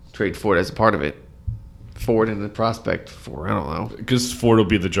 trade Ford as a part of it. Ford and the prospect for I don't know. Because Ford will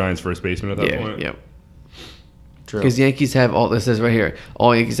be the Giants' first baseman at that Yeah, point. yep. True. Because Yankees have all this says right here.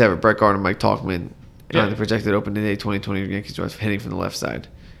 All Yankees have are Brett Gardner, Mike Talkman Yeah. on the projected opening day 2020 Yankees draft hitting from the left side.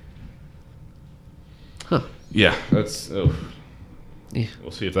 Huh. Yeah, that's. Oh. Yeah.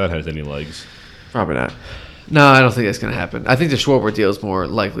 We'll see if that has any legs. Probably not. No, I don't think that's going to happen. I think the Schwarber deal is more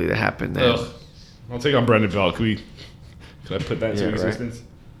likely to happen than. Ugh. I'll take on Brandon Belt. Can I put that into Yeah, right. existence?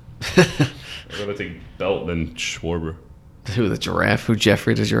 I'd rather take Belt than Schwarber. Who, the giraffe? Who,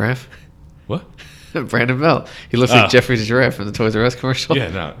 Jeffrey the giraffe? What? Brandon Belt. He looks Oh. like Jeffrey the giraffe from the Toys R Us commercial. Yeah,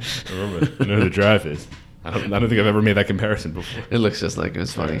 no. I remember. I know who the drive is. I don't think I've ever made that comparison before. It looks just like him.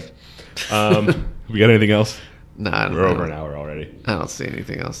 It's funny. We got anything else? Nah, I don't We're know. over an hour already. I don't see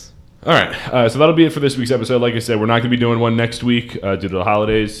anything else. All right, so that'll be it for this week's episode. Like I said, we're not going to be doing one next week due to the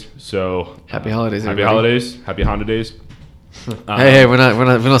holidays. So Happy holidays, happy everybody. holidays, happy Honda days. Hey, we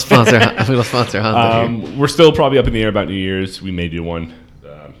don't sponsor we don't sponsor Honda here. We're still probably up in the air about New Year's. We may do one,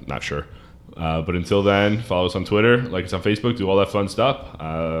 not sure. But until then, follow us on Twitter, like us on Facebook, do all that fun stuff.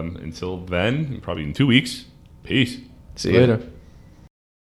 Until then, probably in 2 weeks. Peace. See you Later.